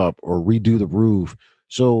homes up or redo the roof.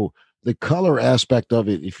 So the color aspect of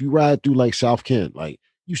it, if you ride through like South Kent, like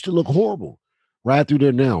you still look horrible. Ride through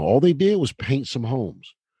there now. All they did was paint some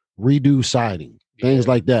homes, redo siding, things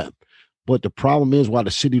like that. But the problem is why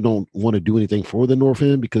the city don't want to do anything for the North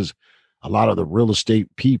End, because a lot of the real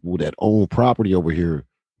estate people that own property over here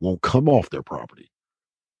won't come off their property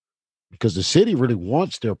because the city really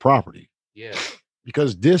wants their property. Yeah.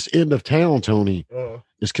 Because this end of town, Tony,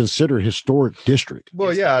 is considered historic district. Well,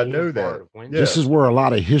 It's yeah, the I know old that. part of Winchester. This is where a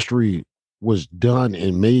lot of history was done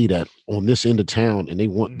and made at on this end of town, and they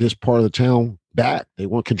want this part of the town back. They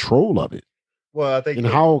want control of it. Well, I think. And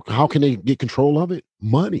how can they get control of it?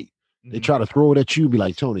 Money. They Mhm. try to throw it at you, be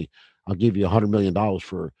like, Tony, I'll give you $100 million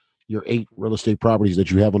for your 8 real estate properties that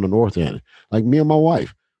you have on the North End. Like me and my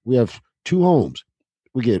wife, we have 2 homes.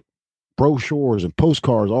 We get brochures and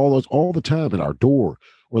postcards all the time at our door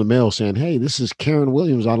or the mail saying, hey, this is Karen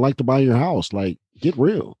Williams. I'd like to buy your house. Like, get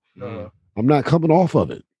real. I'm not coming off of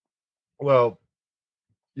it. Well,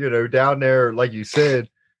 down there, like you said,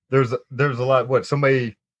 there's a lot. What,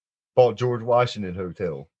 somebody bought George Washington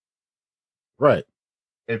Hotel Right.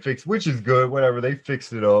 and fixed, which is good. Whatever, they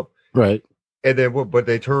fixed it up. Right. And then what? But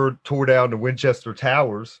they tore down the Winchester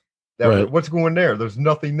Towers. What's going there? There's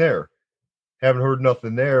nothing there. Haven't heard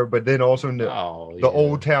nothing there. But then also the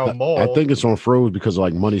Old Town Mall. I think it's on froze because of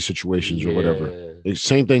like money situations or whatever. It's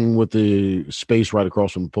same thing with the space right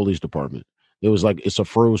across from the police department. It was like it's a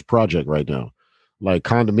froze project right now. Like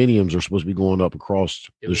condominiums are supposed to be going up across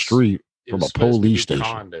the street from a police station.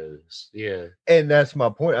 Condos. Yeah. And that's my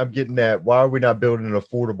point. I'm getting at. Why are we not building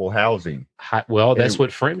affordable housing? Well, that's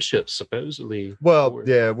what Friendship's supposedly. Well,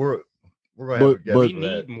 yeah, we're going to have we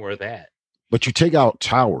need more of that. But you take out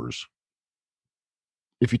towers.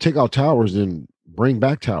 If you take out towers, then bring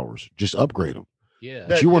back towers. Just upgrade them. Yeah.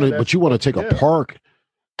 But you want to take a park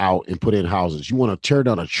out and put in houses. You want to tear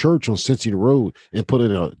down a church on Cincy Road and put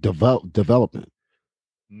in a development.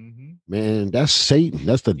 Mm-hmm. Man, that's Satan.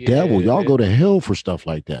 That's the devil. Y'all go to hell for stuff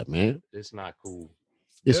like that, man. It's not cool.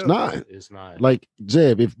 It's not. It's not. Like,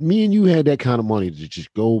 Zeb, if me and you had that kind of money to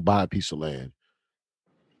just go buy a piece of land,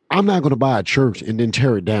 I'm not going to buy a church and then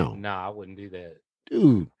tear it down. Nah, I wouldn't do that.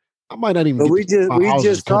 Dude, I might not even. But we houses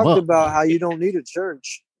just to come talked up. about how you don't need a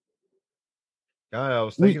church. I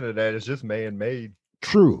was thinking of that. It's just man-made.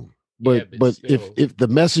 True. But still. if the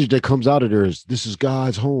message that comes out of there is this is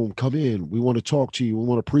God's home, come in. We want to talk to you. We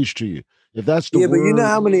want to preach to you. If that's the But you know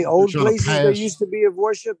how many old trying to places there pass- used to be of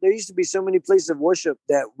worship? There used to be so many places of worship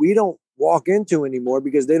that we don't walk into anymore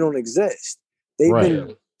because they don't exist. They've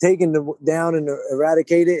been taken down and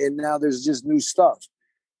eradicated, and now there's just new stuff.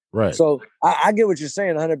 Right. So I get what you're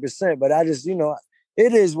saying 100%, but I just,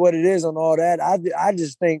 it is what it is on all that. I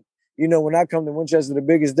just think, when I come to Winchester, the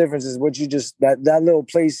biggest difference is what you just, that little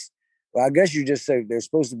place. Well, I guess you just said they're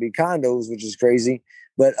supposed to be condos, which is crazy,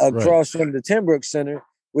 but across from the Timbrook Center,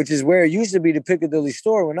 which is where it used to be the Piccadilly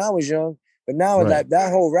store when I was young. But now that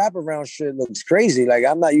whole wraparound shit looks crazy. Like,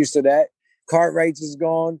 I'm not used to that. Cartwrights is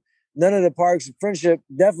gone. None of the parks. Friendship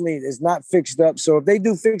definitely is not fixed up. So if they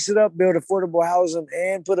do fix it up, build affordable housing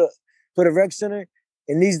and put a rec center,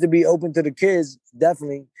 it needs to be open to the kids,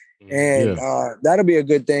 definitely. And that'll be a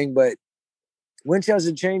good thing. But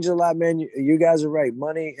Winchester changed a lot, man. You guys are right.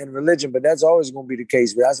 Money and religion, but that's always going to be the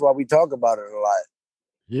case. But that's why we talk about it a lot.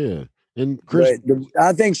 Yeah. And Chris,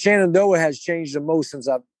 I think Shenandoah has changed the most since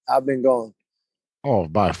I've been gone. Oh,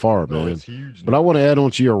 by far, No, man. it's huge. But I want to add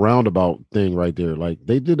on to your roundabout thing right there. Like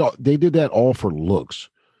they did that all for looks.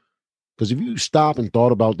 Because if you stop and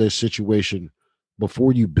thought about this situation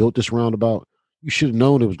before you built this roundabout, you should have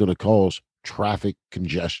known it was going to cause traffic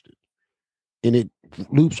congestion. And it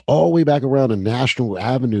loops all the way back around to National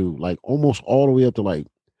Avenue, like almost all the way up to like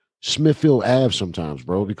Smithfield Ave sometimes,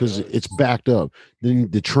 bro, because it's backed up.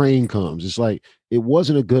 Then the train comes. It's like it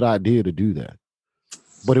wasn't a good idea to do that.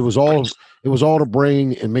 But it was all to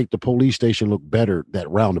bring and make the police station look better, that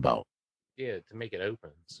roundabout. Yeah, to make it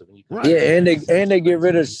open. So when you can and they get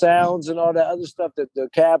rid of sounds and all that other stuff. That the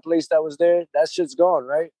cab place that was there, that shit's gone,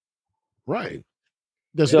 right? Right.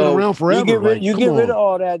 That's been around forever. You get rid of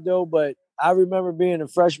all that though, but I remember being a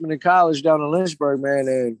freshman in college down in Lynchburg, man,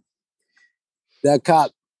 and that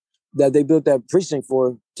cop that they built that precinct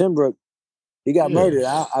for, Timbrook, he got murdered.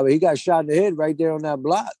 I mean, he got shot in the head right there on that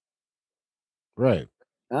block. Right.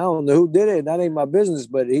 I don't know who did it. That ain't my business,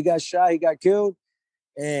 but he got shot. He got killed.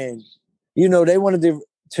 And, they wanted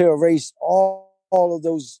to erase all all of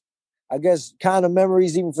those, I guess, kind of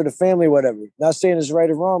memories, even for the family, whatever. Not saying it's right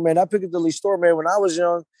or wrong, man. That Piccadilly store, man, when I was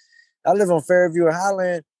young, I live on Fairview and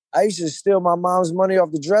Highland. I used to steal my mom's money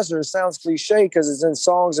off the dresser. It sounds cliche because it's in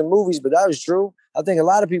songs and movies, but that was true. I think a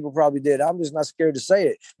lot of people probably did. I'm just not scared to say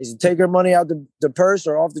it. Is to take her money out the purse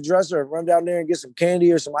or off the dresser and run down there and get some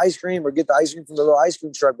candy or some ice cream or get the ice cream from the little ice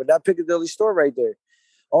cream truck. But that Piccadilly store right there,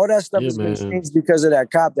 all that stuff has been changed because of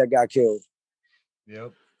that cop that got killed.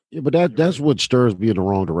 Yep. Yeah, but that's what stirs me in the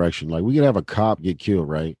wrong direction. Like, we could have a cop get killed,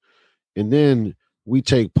 right? And then we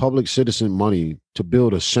take public citizen money to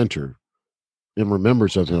build a center in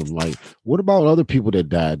remembrance of him. Like, what about other people that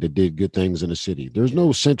died that did good things in the city? There's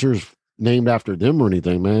no centers named after them or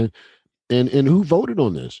anything, man. And who voted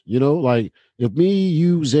on this? You know, like, if me,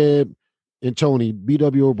 you, Zeb, and Tony,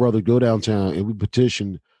 BWO brother, go downtown and we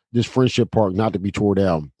petition this Friendship Park not to be tore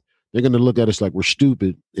down, they're going to look at us like we're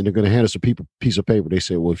stupid, and they're going to hand us a piece of paper. They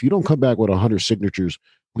say, well, if you don't come back with 100 signatures,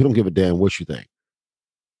 we don't give a damn what you think.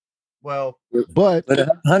 Well, but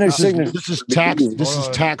 100 signatures. This is tax. This is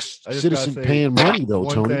tax citizen paying money, though,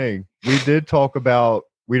 one Tony. thing. We did talk about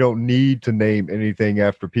we don't need to name anything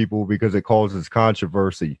after people because it causes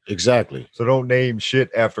controversy. Exactly. So don't name shit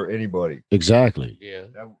after anybody. Exactly. Yeah.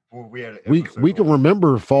 We can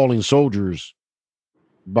remember falling soldiers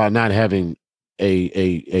by not having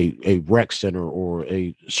a rec center or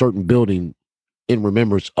a certain building in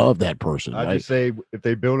remembrance of that person. I right? just say if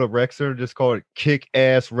they build a rec center, just call it Kick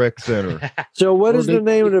Ass Rec Center. So what is the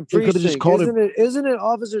name of the they could've just precinct? called Isn't it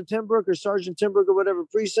Officer Timbrook or Sergeant Timbrook or whatever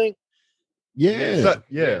precinct? Yeah.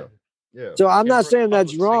 Yeah. So I'm not saying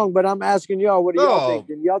that's Public wrong, but I'm asking y'all, what do y'all think?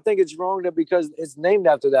 Do y'all think it's wrong that because it's named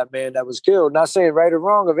after that man that was killed? Not saying right or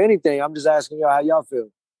wrong of anything. I'm just asking y'all how y'all feel.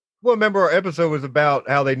 Well, remember our episode was about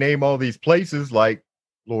how they name all these places like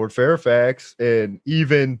Lord Fairfax, and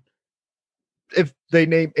even if they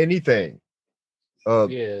name anything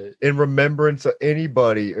in remembrance of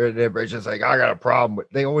anybody, or everybody's just like, I got a problem with,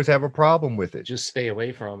 they always have a problem with it. Just stay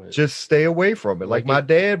away from it. Just stay away from it. Like my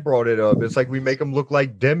dad brought it up. It's like we make them look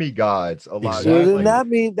like demigods a lot. Exactly. So then that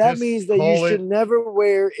means that you should never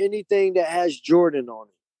wear anything that has Jordan on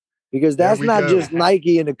it. Because that's not just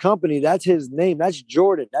Nike and the company. That's his name. That's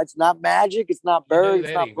Jordan. That's not Magic. It's not Bird.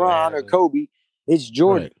 It's not Bron or Kobe. It's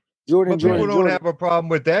Jordan. Right. Jordan. But Jordan. people don't have a problem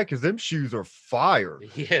with that because them shoes are fire.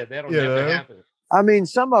 Yeah, that'll never happen. I mean,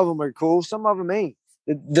 some of them are cool. Some of them ain't.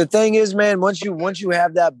 The thing is, man, once you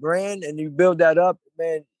have that brand and you build that up,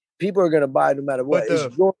 man, people are gonna buy it no matter what.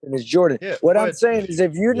 It's Jordan. It's Jordan. Yeah, what I'm saying is,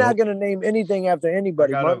 if you're not gonna name anything after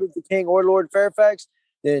anybody, Martin Luther King or Lord Fairfax,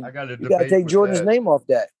 then you gotta take Jordan's name off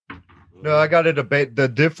that. No, I got to debate. The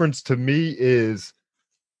difference to me is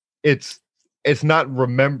it's not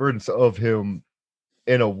remembrance of him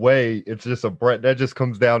in a way. It's just a brand that just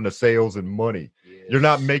comes down to sales and money. Yes. You're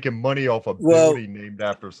not making money off a building named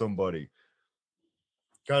after somebody.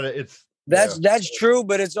 That's true,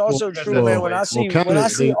 but it's also true, man. When I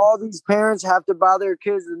see all these parents have to buy their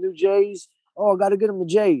kids the new J's, I got to get them the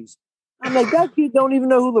J's. I'm like, that kid don't even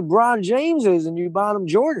know who LeBron James is, and you buy them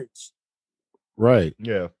Jordans. Right.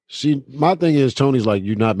 Yeah. See, my thing is, Tony's like,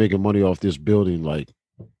 you're not making money off this building. Like,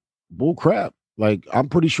 bull crap. Like, I'm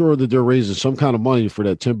pretty sure that they're raising some kind of money for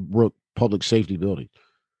that Timbrook public safety building.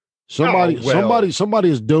 Somebody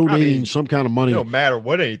is donating some kind of money. It don't matter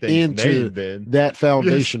what anything's named in that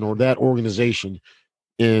foundation or that organization.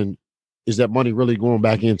 And is that money really going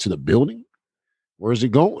back into the building? Where is it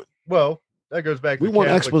going? Well, that goes back to we want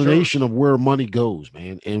Catholic explanation Church. of where money goes,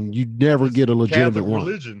 man. And you never get a legitimate Catholic one.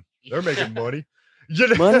 religion. They're making money.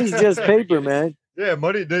 Money's just paper, man. Yeah,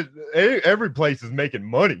 money. Every place is making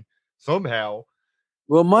money somehow.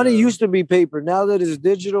 Well, money used to be paper. Now that it's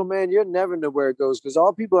digital, man, you'll never know where it goes because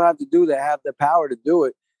all people have to do that have the power to do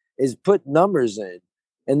it is put numbers in.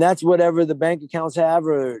 And that's whatever the bank accounts have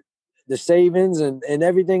or the savings and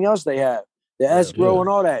everything else they have, the escrow and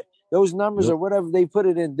all that. Those numbers are whatever they put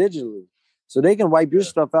it in digitally. So they can wipe your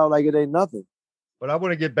stuff out like it ain't nothing. But I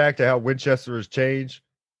want to get back to how Winchester has changed.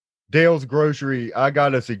 Dale's Grocery, I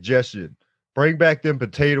got a suggestion. Bring back them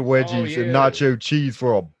potato wedgies and nacho cheese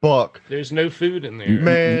for $1. There's no food in there.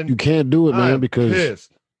 Man, you can't do it, man, because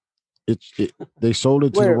they sold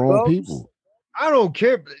it to the wrong people. I don't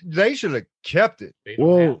care. They should have kept it.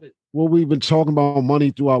 Well, we've been talking about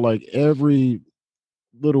money throughout like every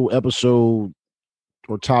little episode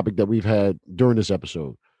or topic that we've had during this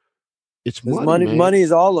episode. It's money. Money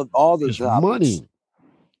is all the topics. Money.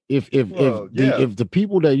 If the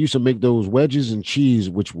people that used to make those wedges and cheese,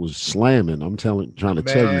 which was slamming, I'm trying to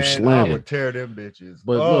tell you, slamming. I would tear them bitches.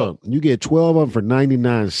 But look, you get 12 of them for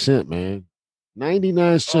 99 cents, man.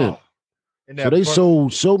 99 cents. So they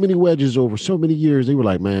sold so many wedges over so many years. They were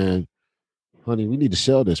like, man, honey, we need to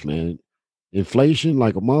sell this, man. Inflation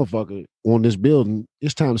like a motherfucker on this building.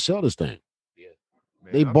 It's time to sell this thing.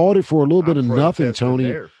 Man, They bought it for a little bit I'm of nothing, protesting Tony.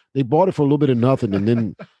 there. They bought it for a little bit of nothing, and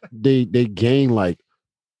then they gained like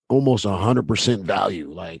almost 100%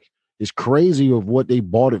 value. Like it's crazy of what they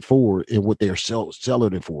bought it for and what they're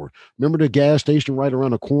selling it for. Remember the gas station right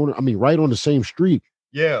around the corner? I mean, right on the same street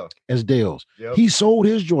Yeah. as Dale's. Yep. He sold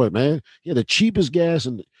his joint, man. He had the cheapest gas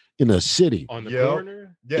in the city. On the Yep.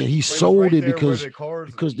 corner. Yeah. And he was sold right it there where because the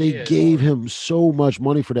cars- they Yeah. gave him so much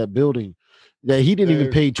money for that building that he didn't even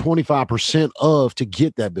Dude. pay 25% of to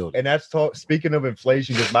get that building. And that's speaking of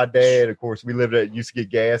inflation, because my dad, of course, we used to get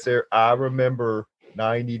gas there. I remember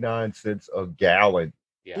 99 cents a gallon.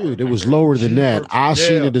 Yeah, I Dude, it was remember. lower than that. Cheaper. I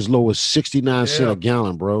seen Yeah. it as low as 69 cents Yeah. a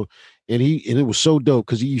gallon, bro. And it was so dope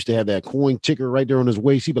because he used to have that coin ticker right there on his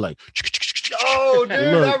waist. He'd be like, Oh, dude,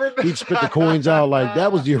 And look, I remember. he'd spit the coins out like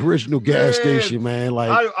that was the original gas Man. station, man. Like,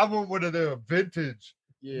 I want one of them vintage.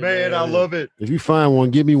 yeah, man, I love it. If you find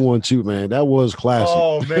one, give me one too, man. That was classic.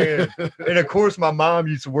 Oh man. And of course my mom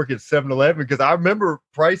used to work at 7-Eleven because I remember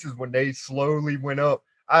prices when they slowly went up.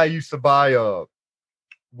 I used to buy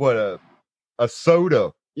a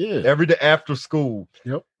soda Yeah. every day after school.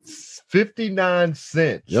 Yep. 59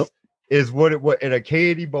 cents. Yep. Is what it was in a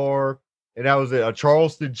candy bar, and that was a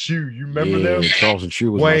Charleston Chew. You remember Yeah, them? Charleston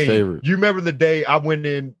Chew was Wayne, my favorite. you remember the day I went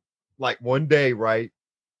in like one day, right?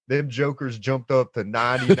 Them jokers jumped up to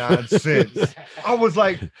 99 cents. I was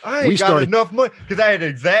like, I ain't We got started- enough money because I had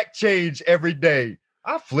exact change every day.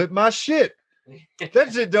 I flipped my shit.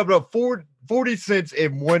 That shit jumped up 40 cents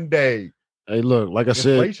in one day. Hey, look, like I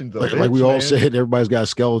said, Inflation's a like we bitch, all man. said, everybody's got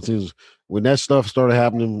skeletons. When that stuff started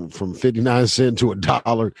happening from 59 cents to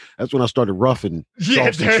 $1, that's when I started roughing Yeah,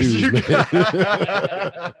 Charleston that's Chews, you.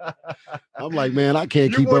 man. I'm like, man, I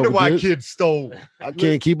can't You keep up wonder with why this. kids stole. I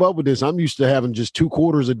can't keep up with this. I'm used to having just 2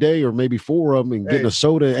 quarters a day or maybe 4 of them and getting Hey. a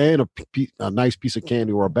soda and a nice piece of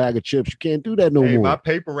candy or a bag of chips. You can't do that no Hey, more. my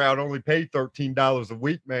paper route only paid $13 a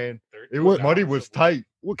week, man. It was money was tight.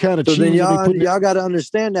 What kind of So cheese then are they y'all putting in? y'all got to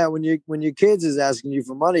understand that when your kids is asking you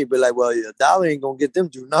for money, be like, well, your dollar ain't gonna get them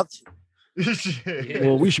through nothing.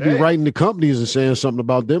 Well, we should be Hey, writing the companies and saying something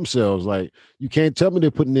about themselves. Like, you can't tell me they're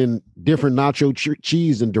putting in different nacho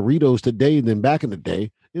cheese and Doritos today than back in the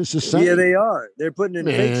day. It's the same. Yeah, they are. They're putting in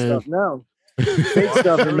fake Man. stuff now. Fake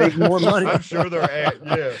stuff and make more money. I'm sure they're at,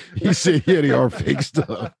 yeah. He said, yeah, they are fake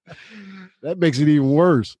stuff. That makes it even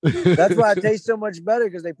worse. That's why it tastes so much better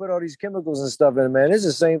because they put all these chemicals and stuff in it, man. It's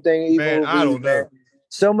the same thing. Even Man, with I weed, don't know. man.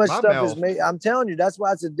 So much My stuff is mouth- made. I'm telling you, that's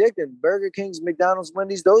why it's addicting. Burger Kings, McDonald's,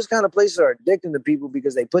 Wendy's, those kind of places are addicting to people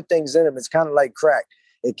because they put things in them. It's kind of like crack.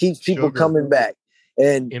 It keeps people Sugar. coming back.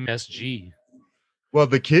 And MSG. Well,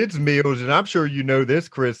 the kids' meals, and I'm sure you know this,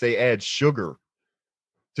 Chris, they add sugar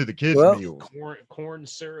to the kids' Well, meals. Corn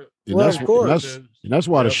syrup. And Well, that's, of course. and that's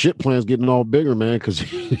why the Yep. shit plan's getting all bigger, man, because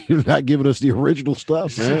you're not giving us the original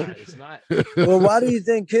stuff, man. It's not. well, why do you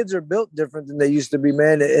think kids are built different than they used to be,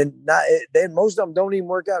 man? And not then most of them don't even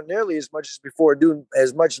work out nearly as much as before, doing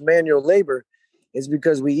as much manual labor. It's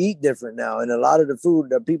because we eat different now, and a lot of the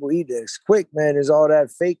food that people eat is quick, man, is all that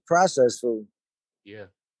fake processed food. Yeah.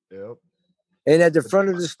 Yep. And at the front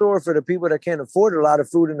of the store, for the people that can't afford a lot of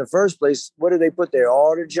food in the first place, what do they put there?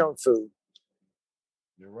 All the junk food.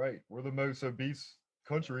 You're right. We're the most obese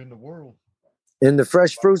country in the world. And the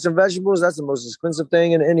fresh fruits and vegetables, that's the most expensive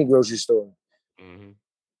thing in any grocery store. Mhm.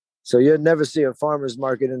 So you'll never see a farmer's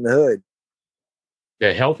market in the hood.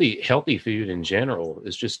 The healthy food in general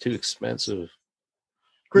is just too expensive.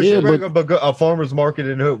 Chris, Yeah, you bring up a farmer's market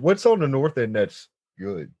in the hood. What's on the north end that's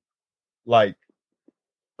good? Like,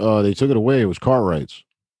 They took it away. It was Cartwright's.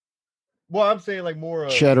 well, I'm saying like more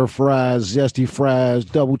Cheddar fries, zesty fries,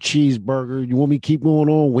 double cheeseburger. You want me to keep going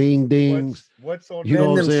on? Wing dings, what's on You know Man,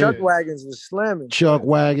 what them I'm saying? chuck wagons was slamming. chuck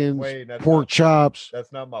wagons, Wait, that's pork not- chops.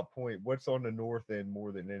 That's not my point. What's on the north end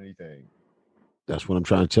more than anything? That's what I'm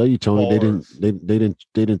trying to tell you, Tony. Bars. They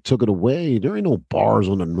didn't took it away. There ain't no bars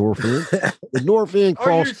on the north end. The north end Are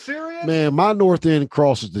you cross, serious? man. My north end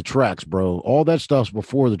crosses the tracks, bro. All that stuff's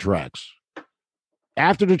before the tracks.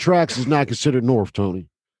 After the tracks is not considered north, Tony.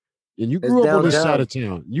 And you It's grew up on this downtown. side of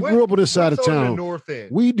town. You What- grew up on this side of what's on the town. north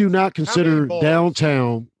end. We do not consider bars?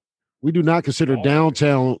 downtown. We do not consider Bars.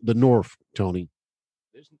 downtown the north, Tony.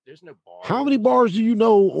 There's no bar. How many bars do you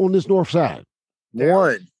know on this north side?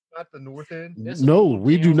 One. Not the north end. That's No, Old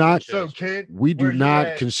we do Town not. So, Winchester. Kent, We do where you not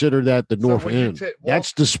at? consider that the So north when you end. well,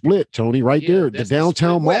 That's the split, Tony, right Yeah, there. The that's the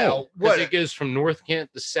downtown split. mall. well, Because what? it goes from North Kent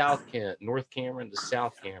to South Kent, North Cameron to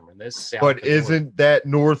South Cameron. That's South. But to North. isn't that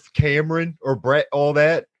North Cameron or Brett all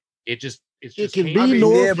that? It's It just can Cambridge. be I mean,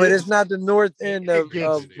 north. Yeah, but it's not the north end It of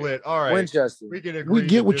gets split. All right. Winchester. We can agree. We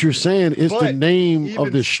get to what you're disagree. saying. It's the But name even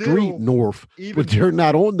of the street still- north, Even but they're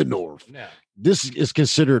not on the north. No. This is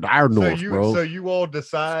considered our north, bro. So you all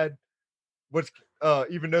decide what's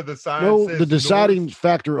even though the sign No, says the deciding north,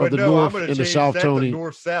 factor but of the no, I'm north gonna and the change south, that to Tony.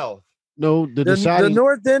 north south. No, the The deciding.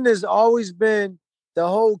 north end has always been the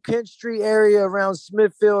whole Kent Street area around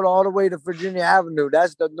Smithfield all the way to Virginia Avenue.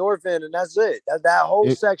 That's the north end, and that's it. That whole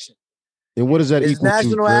section. And what does that It's equal to,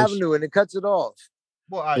 National Chris? Avenue, and it cuts it off.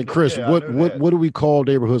 Well, And Chris, yeah, I what know what that. what do we call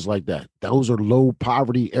neighborhoods like that? Those are low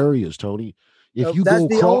poverty areas, Tony. If you That's go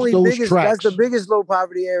the across only those biggest. tracks, That's the biggest low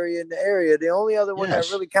poverty area in the area. The only other one Yes.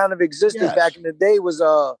 that really kind of existed Yes. back in the day was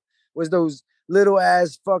those little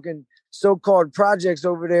ass fucking so-called projects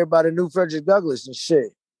over there by the new Frederick Douglass and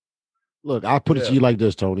shit. look, I'll put it to Yeah. you like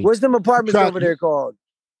this, Tony. What's them apartments try- over there called?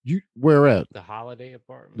 You where at? The Holiday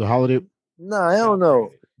Apartment. The Holiday? No, I don't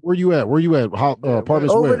know. Where you at? Where you at? How, Yeah,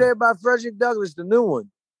 apartments Over where? there by Frederick Douglass, the new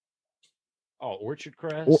one. Oh, Orchard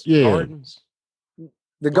Crest. Oh, yeah. Gardens.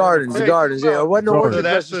 The Gardens, the Hey, Gardens. Yeah, it wasn't no Gardens. Orchard So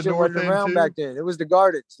that's Crest. the Shit wasn't north end around too? back then. It was the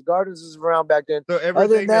Gardens. The Gardens was around back then. So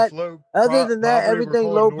everything that- that's low. Other than that, poverty, we're everything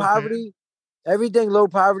calling low north end? poverty, everything low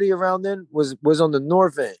poverty around then was on the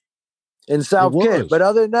north end in South was. Kent. But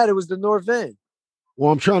other than that, it was the north end.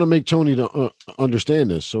 Well, I'm trying to make Tony to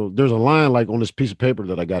understand this. So there's a line like on this piece of paper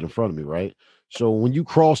that I got in front of me, right? So when you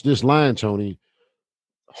cross this line, Tony,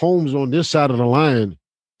 homes on this side of the line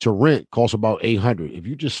to rent cost about $800. If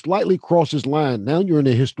you just slightly cross this line, now you're in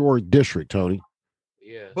a historic district, Tony.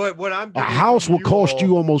 Yeah. But what I'm A getting house from will cost all-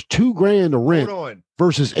 you almost $2,000 to rent Hold on.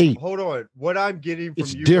 versus $8. Hold on. What I'm getting from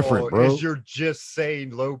It's you different, all bro. is you're just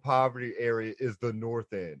saying low poverty area is the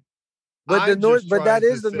north end. But the I'm north, just but that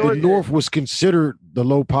trying is to the say- The north. north was considered the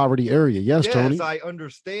low poverty area. Yes, Tony. I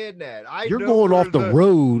understand that. You're know going where off the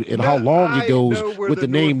road and how No, long I it goes know where with the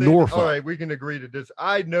name end- Norfolk. All right, we can agree to this.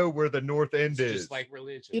 I know where the north end It's is. just like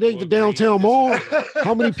religion. It ain't the We'll agree to downtown mall. disagree.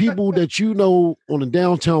 How many people that you know on the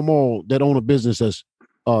downtown mall that own a business that's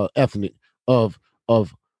ethnic of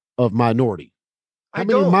minority? How I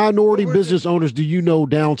many don't. minority But we're business owners do you know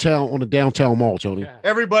downtown on the downtown mall, Tony? Yeah.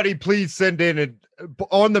 Everybody, please send in and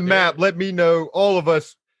on the map. Let me know, all of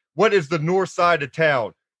us, what is the north side of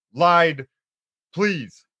town? Lied,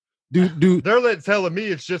 please. Do They're telling me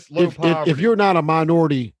it's just low if poverty. you're not a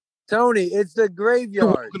minority, Tony, it's the you're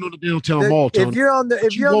graveyard. walking on the downtown The- mall, Tony. if you're on the but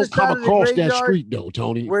if you you're on the won't come side of the across that graveyard, street though,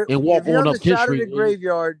 Tony, where, and walk if you're on on up the Kent side Street. of the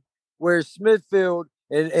graveyard where Smithfield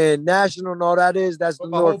and National and all that is, that's the But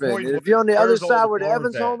my whole north end. point And was, if you're on the other where's all side the where the bars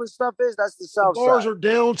Evans at? home and stuff is, that's the The south bars side. are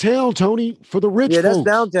downtown, Tony, for the rich Yeah, that's folks.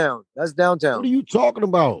 downtown. That's What downtown. are you talking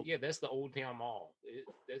about? Yeah, that's the Old Town Mall.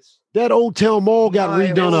 That's That old town mall got My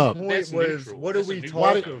redone whole up. point That's was, neutral. what do That's a we neutral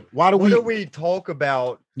talk? zone. Why do What we? do we talk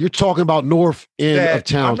about? You're talking about north end That of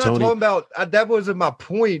town, I'm not Tony. talking about. That wasn't my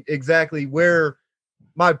point exactly. Where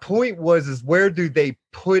my point was is where do they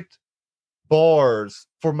put bars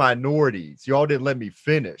for minorities? Y'all didn't let me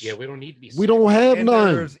finish. yeah. We don't need to be. We don't have and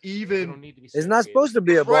none. there's We even don't need to be. It's not supposed to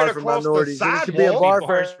be a It's right bar for across the minorities. It should be a sidewalk. bar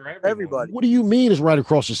Bars for for everyone. everybody. What do you mean it's right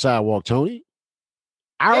across the sidewalk, Tony?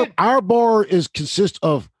 Our And- our bar consists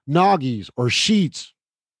of noggies or sheets.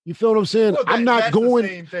 You feel what I'm saying? Well, I'm that- not that's the going.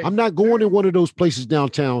 same thing. I'm not going in one of those places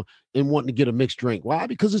downtown and wanting to get a mixed drink. Why?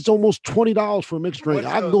 Because it's almost $20 for a mixed drink.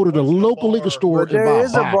 What's I can the- go to the what's the local liquor bar? store But and there buy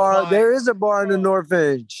is a bottle. bar. Buy- There is a bar in the north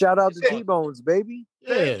end. Shout out to Yeah. T-Bones, baby.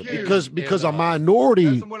 Yeah, Thank you. because a And, minority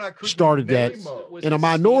That's the one I couldn't started that, name of. Was and a it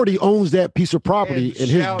minority Stevens? owns that piece of property, And and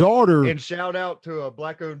his shout- daughter, And shout out to a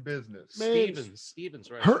black-owned business. Man, Stevens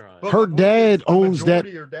her- restaurant. But her my point dad is the owns that-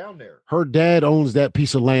 majority are down there. her dad owns that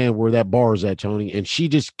piece of land where that bar is at, Tony, and she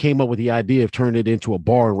just came up with the idea of turning it into a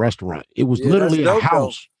bar and restaurant. It was Yeah, that's literally a dope, though.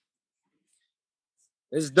 house.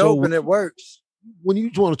 It's dope So- and it works. When you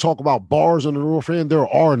want to talk about bars on the north end, there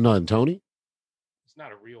are none, Tony. It's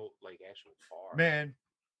not a real like actual bar. Man,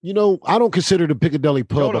 You know, I don't consider the Piccadilly y'all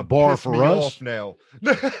Pub a done bar pissed for me us. off now.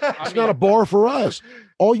 It's not a bar for us.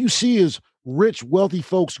 All you see is rich, wealthy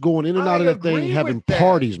folks going in and out of that thing, agree having with that,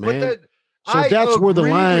 parties, but man. that- So I that's where the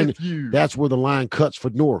agree line- with you. That's where the line cuts for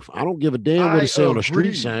North. I don't give a damn what I it say on the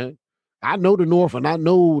agree. street sign. I know the North and I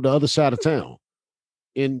know the other side of town.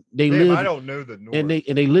 And they Damn, live I don't know the north. and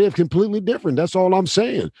they live completely different. That's all I'm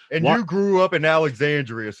saying. And why- you grew up in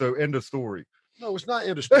Alexandria, so end of story. No, it's not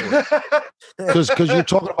in the story. Because you're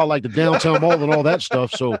talking about like the downtown mall and all that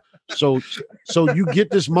stuff. So you get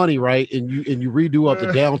this money, right? And you redo up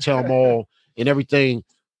the downtown mall and everything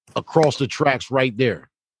across the tracks right there.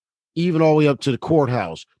 Even all the way up to the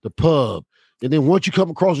courthouse, the pub. And then once you come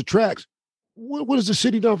across the tracks, what has the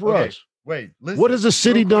city done for Okay, us? Wait, listen. What has the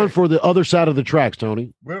city real done quick. for the other side of the tracks,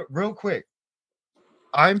 Tony? Real quick?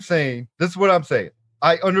 I'm saying, this is what I'm saying.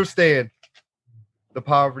 I understand the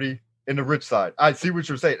poverty and the rich side. I see what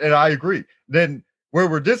you're saying, and I agree. Then where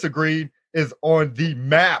we're disagreeing is on the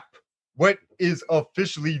map. What is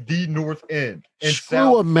officially the north end? And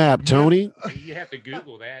Screw a map, Tony. You have to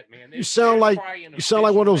Google that, man. You sound like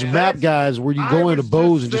one of those map guys where you go into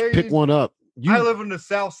Bose and just pick one up. I live on the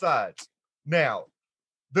south side. Now,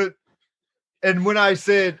 and when I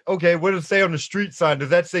said, okay, what does it say on the street sign? Does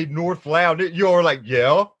that say North Loud? You're like,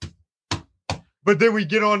 yeah. But then we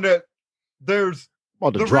get on there's I'm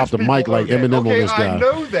about to drop the mic like Eminem on this guy. I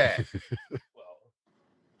know that.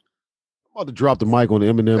 I'm about to drop the mic on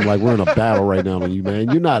Eminem like we're in a battle right now on you, man.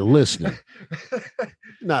 You're not listening. You're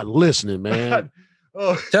not listening, man.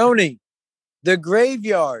 Tony, the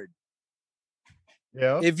graveyard.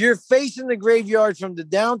 Yeah. If you're facing the graveyard from the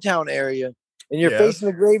downtown area and you're facing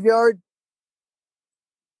the graveyard,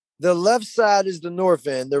 the left side is the north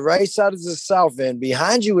end. The right side is the south end.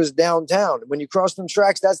 Behind you is downtown. When you cross them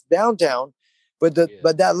tracks, that's downtown. But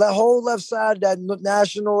that whole left side, that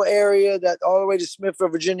national area, that all the way to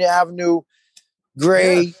Smithfield, Virginia Avenue,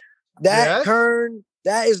 Gray, Kern,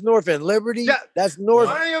 that is north end. Liberty, that's north.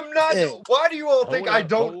 I am not. End. Why do you all think I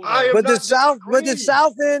don't? I am but not the south, but the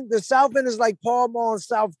south end is like Paul Mall and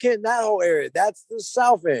South Kent, that whole area. That's the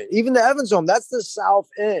south end. Even the Evans home, that's the south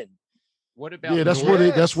end. What about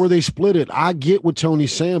that's where they split it. I get what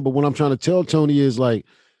Tony's saying, but what I'm trying to tell Tony is like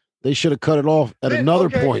they should have cut it off at another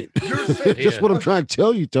point. That's what I'm trying to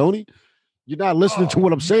tell you, Tony. You're not listening to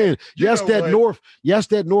what I'm saying. Yes, that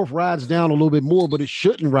north rides down a little bit more, but it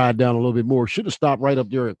shouldn't ride down a little bit more. It should have stopped right up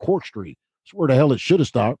there at Court Street. That's where the hell it should have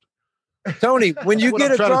stopped. Tony, when you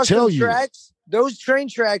get across the tracks, those train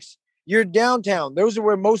tracks, you're downtown. Those are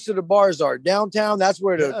where most of the bars are. Downtown, that's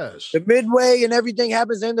where the Midway and everything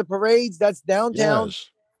happens, and the parades, that's downtown. Yes.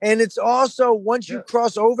 And it's also, once you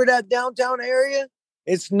cross over that downtown area,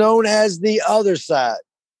 it's known as the other side.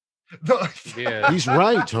 He's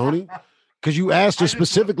right, Tony. Because you asked us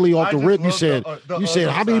specifically off the rip. You said,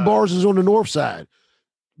 how many bars is on the north side?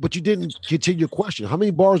 But you didn't get to your question. How many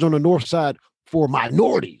bars on the north side for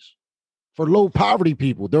minorities, for low poverty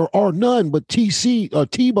people? There are none but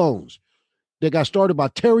T-Bones that got started by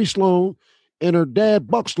Terry Sloan, and her dad,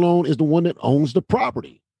 Buck Sloan, is the one that owns the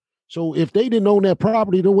property. So if they didn't own that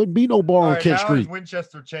property, there wouldn't be no bar on Kent Street. How has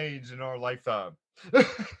Winchester changed in our lifetime?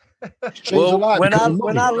 Well, when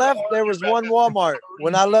I left, there was one Walmart.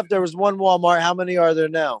 When I left, there was one Walmart. How many are there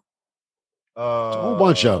now? A whole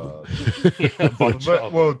bunch of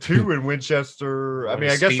them. Well, two in Winchester. I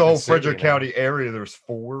mean, I guess the whole Frederick County area, there's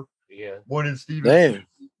 4. Yeah. One in Stevenson.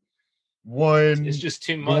 One. It's just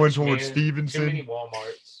too much. Going towards Stevenson. Too many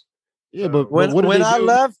Walmarts. Yeah, but when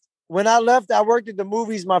I left, I worked at the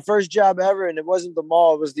movies, my first job ever, and it wasn't the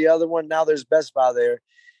mall. It was the other one. Now there's Best Buy there.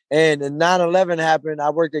 And then 9/11 happened. I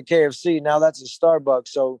worked at KFC. Now that's a Starbucks.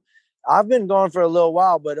 So I've been gone for a little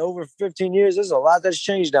while, but over 15 years, there's a lot that's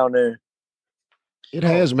changed down there. It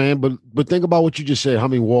has, man. But think about what you just said. How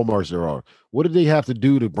many Walmarts there are? What did they have to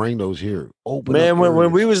do to bring those here? Open, man.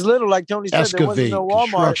 When we was little, like Tony said, there wasn't no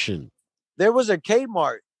Walmart. There was a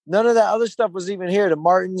Kmart. None of that other stuff was even here. The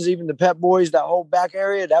Martins, even the Pep Boys, that whole back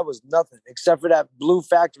area, that was nothing except for that blue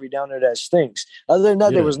factory down there that stinks. Other than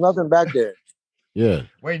that, there was nothing back there. Yeah.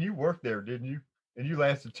 Wayne, you worked there, didn't you? And you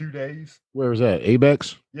lasted 2 days. Where was that?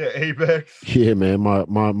 Abex? Yeah, Abex. Yeah, man.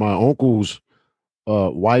 My uncle's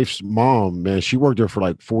wife's mom, man, she worked there for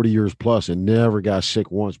like 40 years plus and never got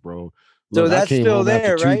sick once, bro. Look, so that's still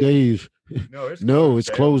there, right? 2 days. No, it's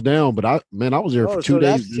closed down. But I was there for 2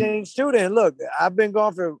 days. That's changed too then. Look, I've been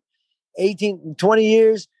gone for 18, 20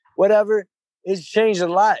 years, whatever. It's changed a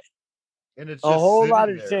lot. And it's a whole lot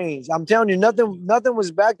of change. I'm telling you, nothing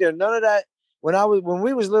was back there. None of that. When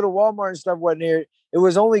we was little, Walmart and stuff wasn't here. It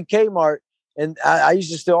was only Kmart, and I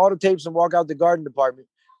used to steal all the tapes and walk out the garden department.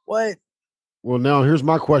 What? Well, now here's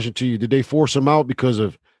my question to you: did they force them out because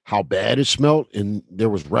of how bad it smelled, and there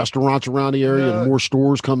was restaurants around the area and more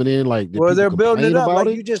stores coming in? Like, well, they're building it up,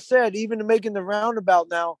 like you just said. Even making the roundabout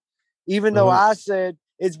now, even though I said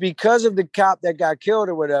it's because of the cop that got killed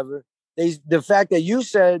or whatever. The fact that you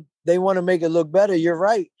said they want to make it look better. You're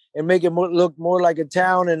right. And make it look more like a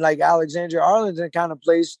town and like Alexandria, Arlington kind of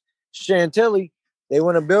place, Chantilly. They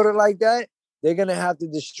want to build it like that. They're going to have to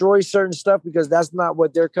destroy certain stuff because that's not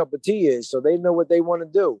what their cup of tea is. So they know what they want to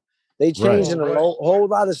do. They changing a whole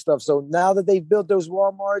lot of stuff. So now that they've built those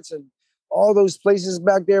Walmarts and all those places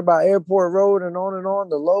back there by Airport Road and on,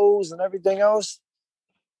 the Lowe's and everything else,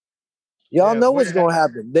 y'all know what's going to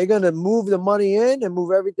happen. They're going to move the money in and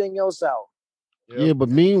move everything else out. Yeah, but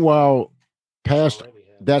meanwhile, past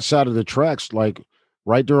that side of the tracks, like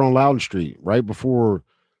right there on Loudon Street, right before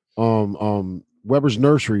Weber's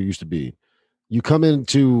Nursery used to be. You come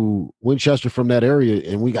into Winchester from that area,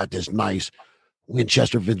 and we got this nice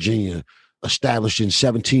Winchester, Virginia, established in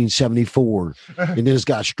 1774. And then it's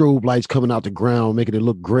got strobe lights coming out the ground, making it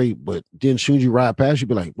look great. But then as soon as you ride past, you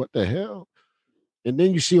be like, what the hell? And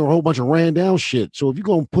then you see a whole bunch of ran down shit. So if you're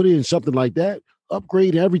going to put in something like that,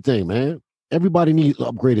 upgrade everything, man. Everybody needs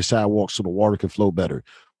upgraded sidewalks so the water can flow better.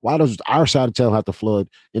 Why does our side of town have to flood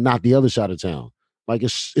and not the other side of town? Like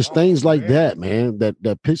it's things like that, man, that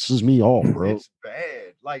pisses me off, bro. It's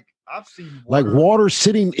bad. Like I've seen like water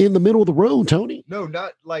sitting in the middle of the road, Tony. No,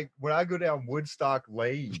 not like when I go down Woodstock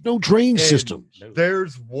Lane. There's no drain system.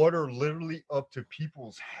 There's water literally up to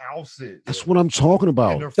people's houses. That's what I'm talking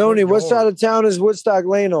about. Tony, what side of town is Woodstock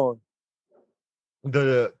Lane on?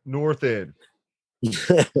 The north end.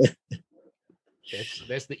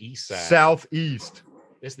 That's the east side. Southeast.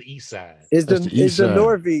 That's the east side. It's the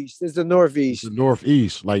northeast. It's the northeast. It's the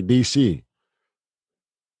northeast, like DC.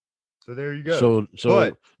 So there you go.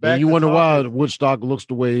 So and you wonder why Woodstock looks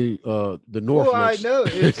the way the north looks. I know.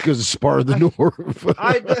 It's because it's part of the north.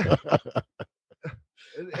 I know.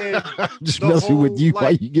 And just messing with you. Why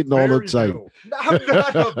you getting all uptight? I'm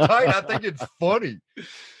not uptight. I think it's funny.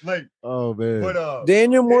 Like, oh man. But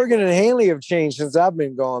Daniel Morgan and Hanley have changed since I've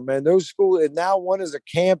been gone, man. Those schools, and now one is a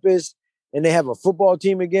campus and they have a football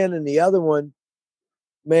team again, and the other one,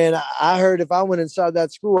 man, I heard if I went inside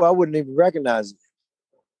that school, I wouldn't even recognize it.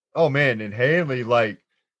 Oh man, in Hanley, like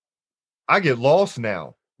I get lost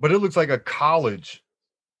now, but it looks like a college.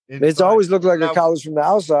 It's always looked like a college from the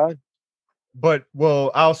outside. But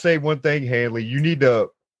well, I'll say one thing, Hanley, you need to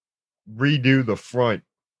redo the front,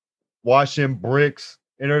 wash them bricks.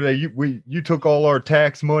 And everything. You took all our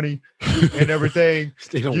tax money and everything.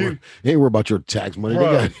 They ain't worry about your tax money.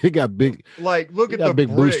 Bro, they got big, like look at the big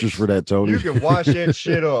bricks. boosters for that, Tony. You can wash that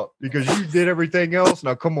shit up because you did everything else.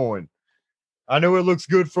 Now come on. I know it looks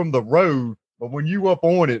good from the road, but when you up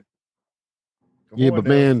on it.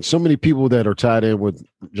 Man, so many people that are tied in with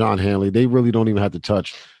John Hanley, they really don't even have to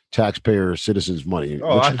touch taxpayer citizens' money,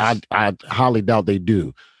 which I highly doubt they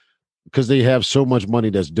do, because they have so much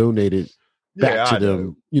money that's donated back to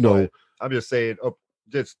them, you know. I'm just saying,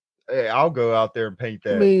 hey, I'll go out there and paint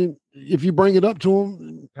that. I mean, if you bring it up to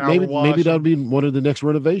them, maybe that'll be one of the next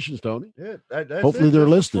renovations, Tony. Yeah, that's hopefully they're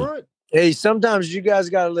listening. Hey, sometimes you guys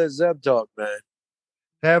gotta let Zeb talk, man.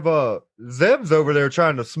 Have Zeb's over there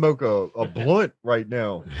trying to smoke a blunt right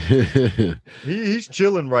now. He's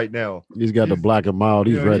chilling right now. He's got the black and mild.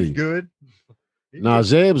 He's ready. He's good.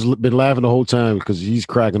 Zeb's been laughing the whole time because he's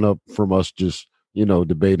cracking up from us just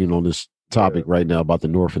debating on this topic right now about the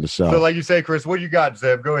North and the South. So like you say, Chris, what you got,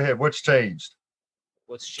 Zeb? Go ahead. What's changed?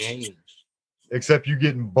 What's changed? Except you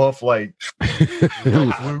getting buff like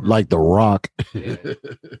like The Rock. Yeah.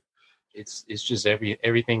 It's just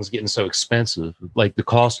everything's getting so expensive. Like the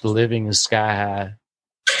cost of living is sky high.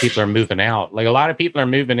 People are moving out. Like a lot of people are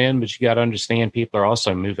moving in, but you got to understand people are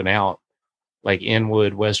also moving out. Like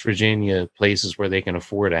Inwood, West Virginia, places where they can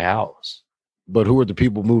afford a house. But who are the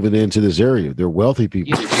people moving into this area? They're wealthy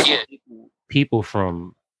people. Yeah, people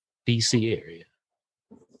from DC area.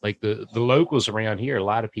 Like the locals around here, a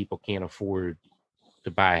lot of people can't afford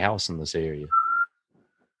to buy a house in this area.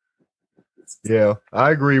 Yeah,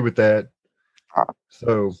 I agree with that.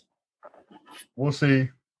 So we'll see.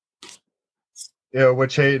 Yeah, what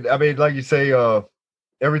change? I mean, like you say,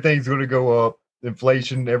 everything's going to go up.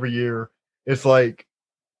 Inflation every year. It's like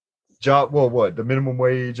the minimum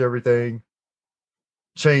wage, everything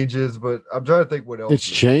changes. But I'm trying to think what else. It's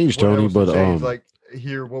changed, Tony. But like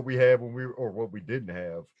here, what we had or what we didn't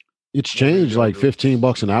have. It's changed like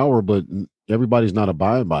 $15 an hour, but everybody's not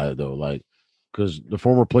abiding by it though. Like, because the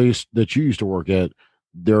former place that you used to work at,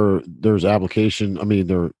 there's application. I mean,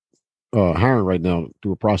 they're hiring right now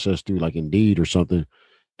through a process through like Indeed or something,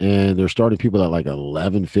 and they're starting people at like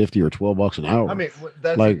 $11.50 or $12 an hour. I mean,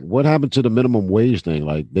 what happened to the minimum wage thing?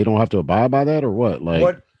 Like, they don't have to abide by that or what?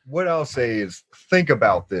 Like, what I'll say is, think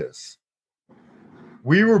about this.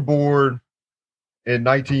 We were born in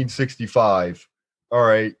 1965. All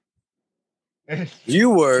right.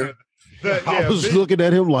 You were. I was looking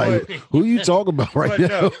at him like, who are you talking about right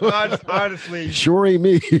now? No, honestly, sure ain't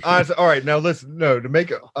me. Honestly, all right, now listen. No, to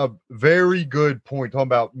make a very good point, talking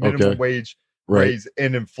about minimum wage raise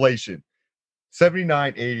and inflation.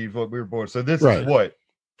 79, 80 is what we were born. So this is what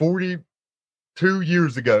 42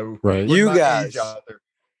 years ago. Right, you guys.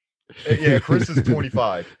 Yeah, Chris is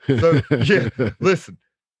 25. So yeah, listen.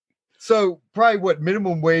 So probably what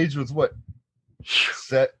minimum wage was what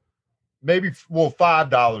set. Maybe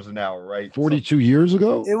 $5 an hour, right? 42 years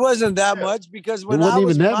ago? It wasn't that much because when it wasn't I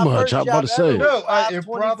was even that much. I'm about to say. No,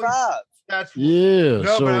 That's Yeah.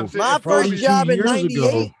 No, so but I'm saying My probably first job in years ago.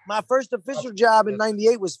 '98, my first official job in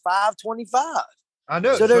 '98 was $5.25. I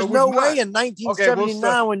know. So there's was no mine. way in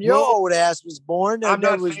 1979 when your well, old ass was born that I'm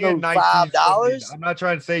there not was saying no $5. $5. I'm not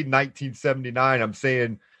trying to say 1979. I'm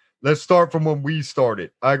saying let's start from when we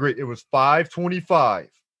started. I agree. It was $5.25.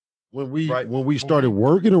 when we Right. when we started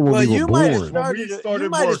working or when Well, we were you might have born. When we started. You started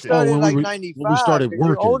might have working. started when like we 95. started 'cause you're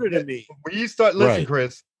working. older than me. We start. Listen, Right.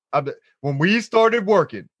 Chris. When we started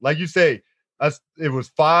working, like you say, it was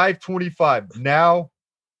 $5.25. Now,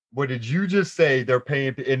 what did you just say? They're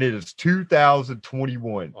paying, and it is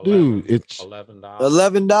 2021. Dude, it's $11.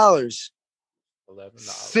 $11.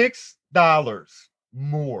 $6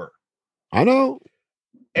 more, I know.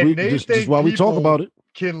 and they This is think why we talk people about it.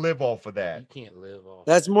 can live off of that. You can't live off.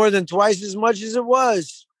 That's more than twice as much as it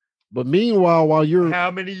was. But meanwhile, while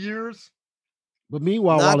How many years?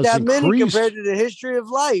 while Not it's that many increased, compared to the history of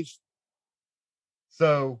life.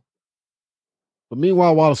 So, but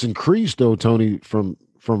meanwhile, while it's increased though, Tony, from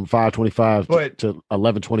 525 But- to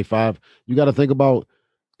 1125, you got to think about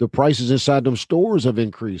the prices inside them stores have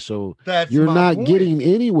increased. So that's you're my not point. getting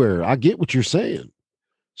anywhere. I get what you're saying.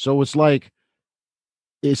 So it's like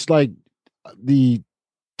the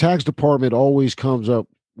tax department always comes up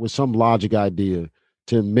with some logic idea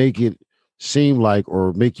to make it seem like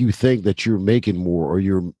or make you think that you're making more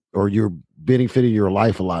or you're benefiting your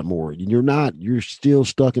life a lot more. You're not. You're still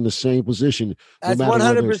stuck in the same position. That's matter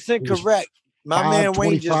whether 100% it was correct. My man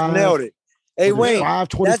Wayne just 525, nailed it. Hey, whether it's Wayne,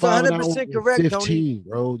 525 that's an hour 100% or correct, 15,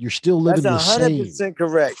 bro. You're still living that's the same. 100%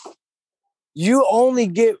 correct. You only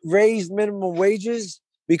get raised minimum wages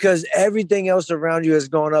because everything else around you has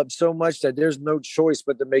gone up so much that there's no choice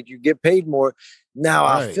but to make you get paid more. Now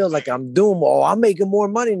I Right. feel like I'm doing more. I'm making more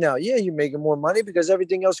money now. Yeah, you're making more money because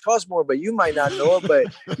everything else costs more, but you might not know it,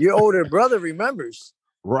 but your older brother remembers.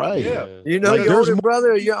 Right. Yeah. You know, Like, your there's older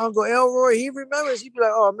brother, your Uncle Elroy, he remembers. He'd be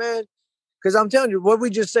like, oh, man. Because I'm telling you, what we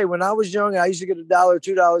just say, when I was young, I used to get $1,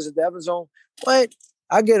 $2 at the Evans Zone. What?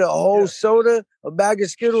 I get a whole soda, a bag of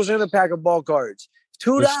Skittles, and a pack of ball cards.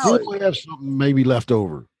 $2. But still have something maybe left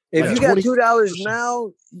over. If like you got 20 $2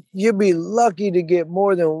 now, you'd be lucky to get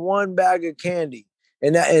more than one bag of candy.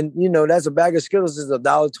 And that's a bag of Skittles is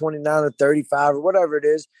 $1.29 or 35 or whatever it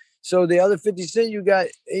is. So the other 50 cents you got,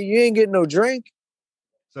 you ain't getting no drink.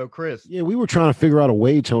 So, Chris, Yeah, we were trying to figure out a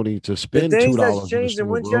way, Tony, to spend things $2 that's in the changed in store,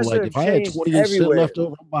 bro. Winchester Like have if I had changed 28 cents everywhere. left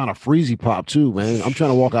over, I'm buying a freezy pop too, man. I'm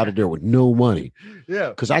trying to walk out of there with no money yeah.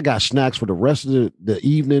 because I got snacks for the rest of the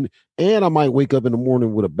evening, and I might wake up in the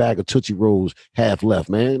morning with a bag of Tootsie Rolls half left,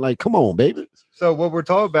 man. Like, come on, baby. So what we're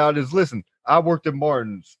talking about is, listen, I worked at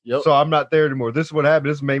Martin's, Yep. so I'm not there anymore. This is what happened.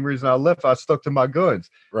 This is the main reason I left. I stuck to my guns.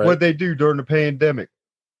 Right. What they do during the pandemic.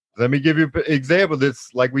 Let me give you an example. That's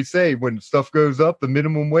like we say, when stuff goes up, the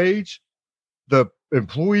minimum wage, the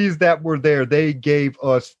employees that were there, they gave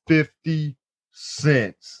us 50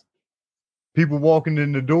 cents. People walking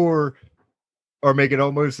in the door are making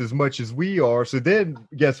almost as much as we are. So then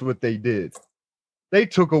guess what they did? They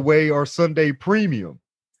took away our Sunday premium.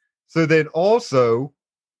 So then also,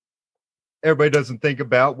 everybody doesn't think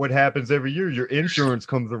about what happens every year. Your insurance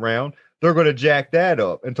comes around. They're going to jack that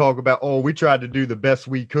up and talk about, oh, we tried to do the best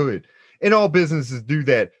we could. And all businesses do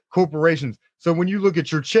that, corporations. So when you look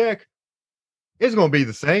at your check, it's going to be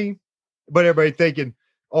the same. But everybody thinking,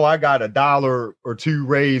 oh, I got $1 or $2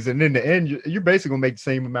 raise. And in the end, you're basically going to make the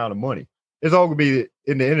same amount of money. It's all going to be,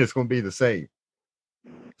 in the end, it's going to be the same.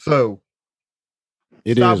 So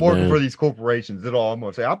stop working for these corporations. That's all I'm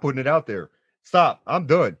going to say. I'm putting it out there. Stop. I'm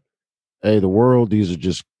done. Hey, the world, these are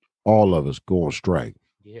just all of us go on strike.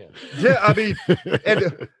 Yeah. Yeah, I mean,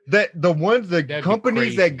 and the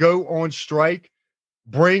companies that go on strike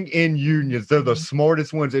bring in unions. They're the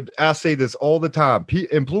smartest ones. I say this all the time.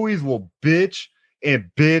 Employees will bitch and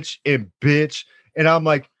bitch and bitch. And I'm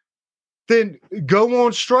like, then go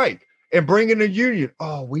on strike and bring in a union.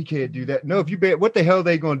 Oh, we can't do that. No, if you what the hell are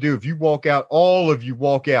they going to do if you walk out? All of you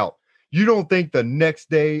walk out. You don't think the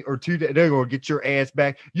next day or 2 days they're going to get your ass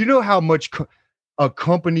back? You know how much a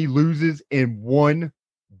company loses in one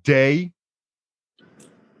day?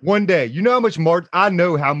 One day. You know how much I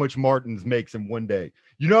know how much Martin's makes in one day.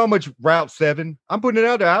 You know how much Route 7? I'm putting it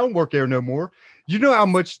out there. I don't work there no more. You know how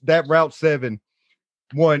much that Route 7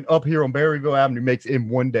 one up here on Berryville Avenue makes in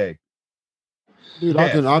one day? Dude, Yes.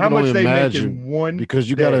 I can How much only they make imagine in one because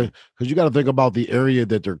you day. gotta think about the area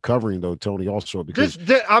that they're covering though, Tony, also because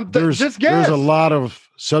There's there's a lot of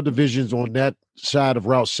subdivisions on that side of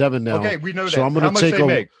Route 7 now. Okay, we know that. So I'm gonna how much take they a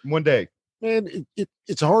make one day? man,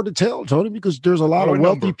 it's hard to tell, Tony, because there's a lot Throw of a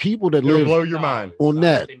wealthy number. people that It'll live blow your mind. on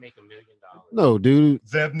that. They make $1 million. No, dude.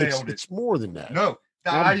 Zev nailed it. It's more than that. No,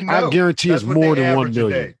 I know. I guarantee That's it's what more they than 1 average a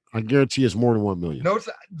million. day. I guarantee it's more than 1 million. No,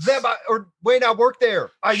 Zeb, or Wayne, I work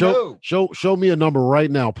there. I know. Show me a number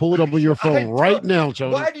right now. Pull it up on your phone right now,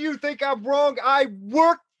 Tony. Why do you think I'm wrong? I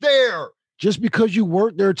work there. Just because you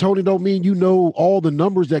work there, Tony, don't mean you know all the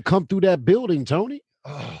numbers that come through that building, Tony.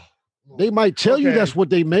 Oh, They might tell you okay. that's what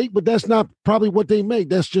they make, but that's not probably what they make.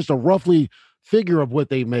 That's just a roughly figure of what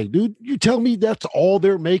they make. Dude, you tell me that's all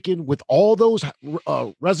they're making with all those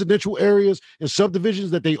residential areas and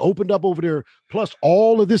subdivisions that they opened up over there, plus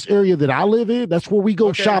all of this area that I live in? That's where we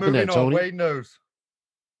go shopping at, Tony. Wade knows.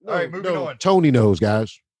 All right, moving on. Tony knows,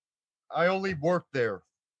 guys. I only work there.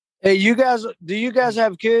 Hey, do you guys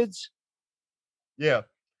have kids? Yeah.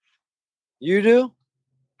 You do?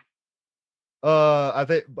 I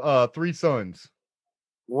think 3 sons.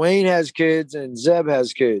 Wayne has kids and Zeb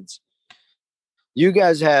has kids. You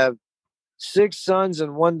guys have 6 sons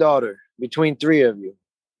and 1 daughter between 3 of you.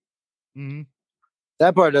 Mm-hmm.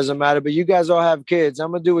 That part doesn't matter, but you guys all have kids.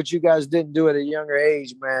 I'm gonna do what you guys didn't do at a younger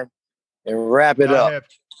age, man, and wrap it up.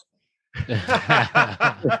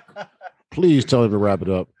 Please tell him to wrap it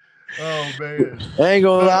up. Oh man, I ain't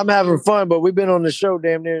gonna lie, I'm having fun, but we've been on the show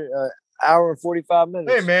damn near hour and 45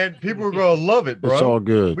 minutes. Hey man, people are gonna love it, bro. It's all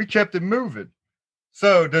good. We kept it moving.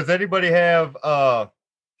 So, does anybody have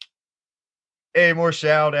any more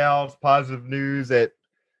shout outs, positive news that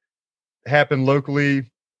happened locally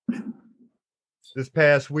this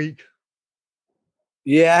past week?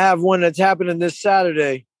 Yeah, I have one that's happening this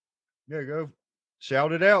Saturday. There you go.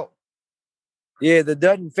 Shout it out. Yeah, the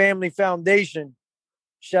Dutton Family Foundation.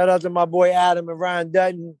 Shout out to my boy Adam and Ryan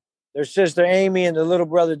Dutton, their sister Amy, and their little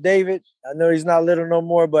brother David. I know he's not little no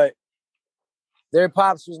more, but their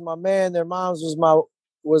pops was my man. Their moms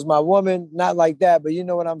was my woman. Not like that, but you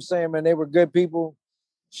know what I'm saying, man. They were good people.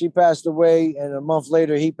 She passed away, and a month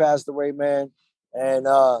later, he passed away, man. And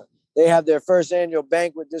they have their first annual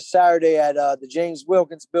banquet this Saturday at the James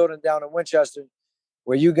Wilkins building down in Winchester,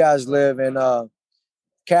 where you guys live. And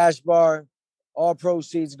cash bar, all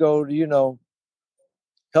proceeds go to,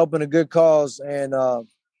 helping a good cause. And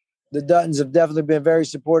the Duttons have definitely been very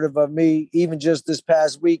supportive of me, even just this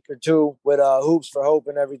past week or two with Hoops for Hope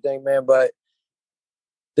and everything, man. But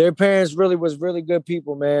their parents was really good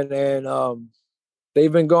people, man. And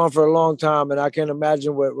they've been gone for a long time. And I can't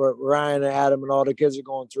imagine what Ryan and Adam and all the kids are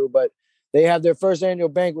going through. But they have their first annual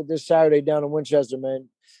banquet this Saturday down in Winchester, man.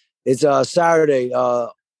 It's Saturday,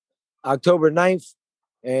 October 9th.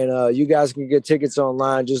 And you guys can get tickets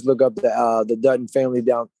online. Just look up the Dutton Family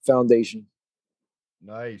Foundation.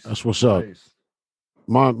 Nice. That's what's up.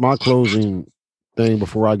 My closing thing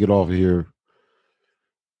before I get off of here.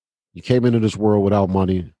 You came into this world without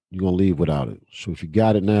money. You're going to leave without it. So if you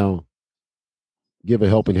got it now, give a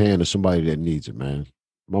helping hand to somebody that needs it, man.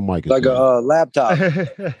 My mic is like a laptop.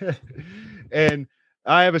 And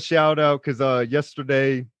I have a shout out because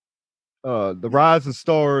yesterday, the Rising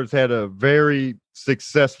Stars had a very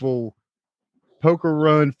successful poker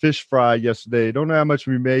run fish fry yesterday. Don't know how much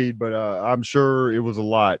we made, but I'm sure it was a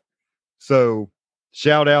lot. So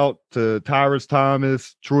shout out to Tyrus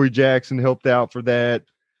Thomas, Troy Jackson helped out for that,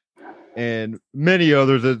 and many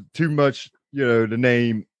others. Too much, to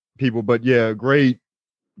name people, but yeah, great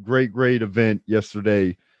event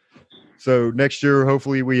yesterday. So next year,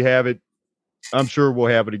 hopefully we have it. I'm sure we'll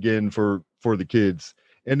have it again for the kids.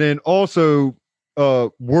 And then also,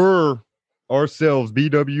 we're ourselves,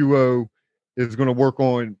 BWO, is going to work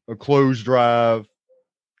on a clothes drive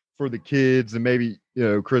for the kids. And maybe,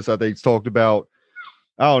 Chris, I think, talked about,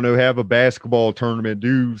 I don't know, have a basketball tournament,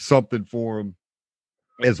 do something for them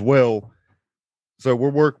as well. So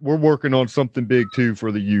we're working on something big, too,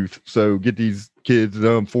 for the youth. So get these kids,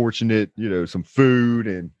 the unfortunate, some food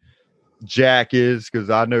and jackets, because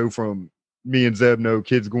I know from me and Zeb know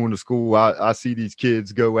kids going to school, I see these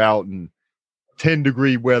kids go out in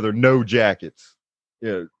 10-degree weather, no jackets.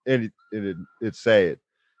 And it's sad.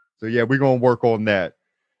 So yeah, we're gonna work on that.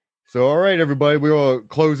 So all right, everybody, we're gonna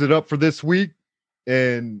close it up for this week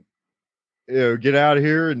and get out of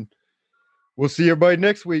here, and we'll see everybody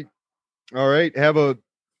next week. All right, have a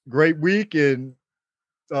great week, and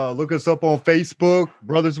look us up on Facebook,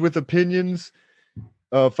 Brothers with Opinions.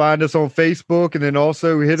 Find us on Facebook, and then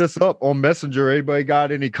also hit us up on Messenger. Anybody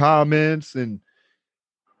got any comments and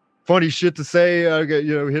funny shit to say?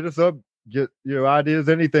 Hit us up, get ideas,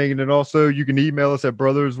 anything. And then also you can email us at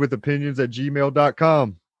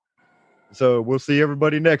brotherswithopinions@gmail.com. So we'll see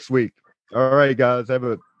everybody next week. All right, guys, have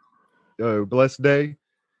a blessed day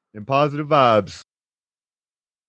and positive vibes.